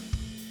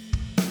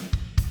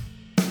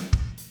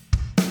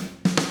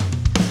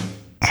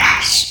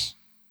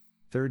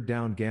 Third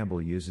Down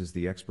Gamble uses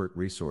the expert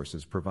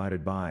resources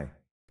provided by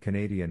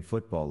Canadian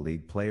Football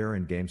League player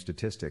and game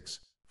statistics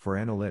for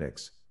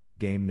analytics,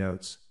 game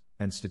notes,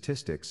 and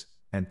statistics,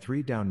 and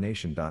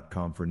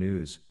 3downnation.com for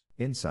news,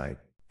 insight,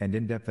 and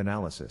in-depth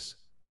analysis.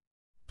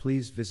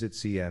 Please visit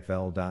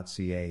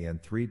cfl.ca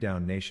and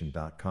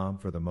 3downnation.com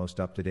for the most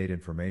up-to-date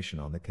information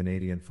on the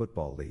Canadian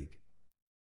Football League.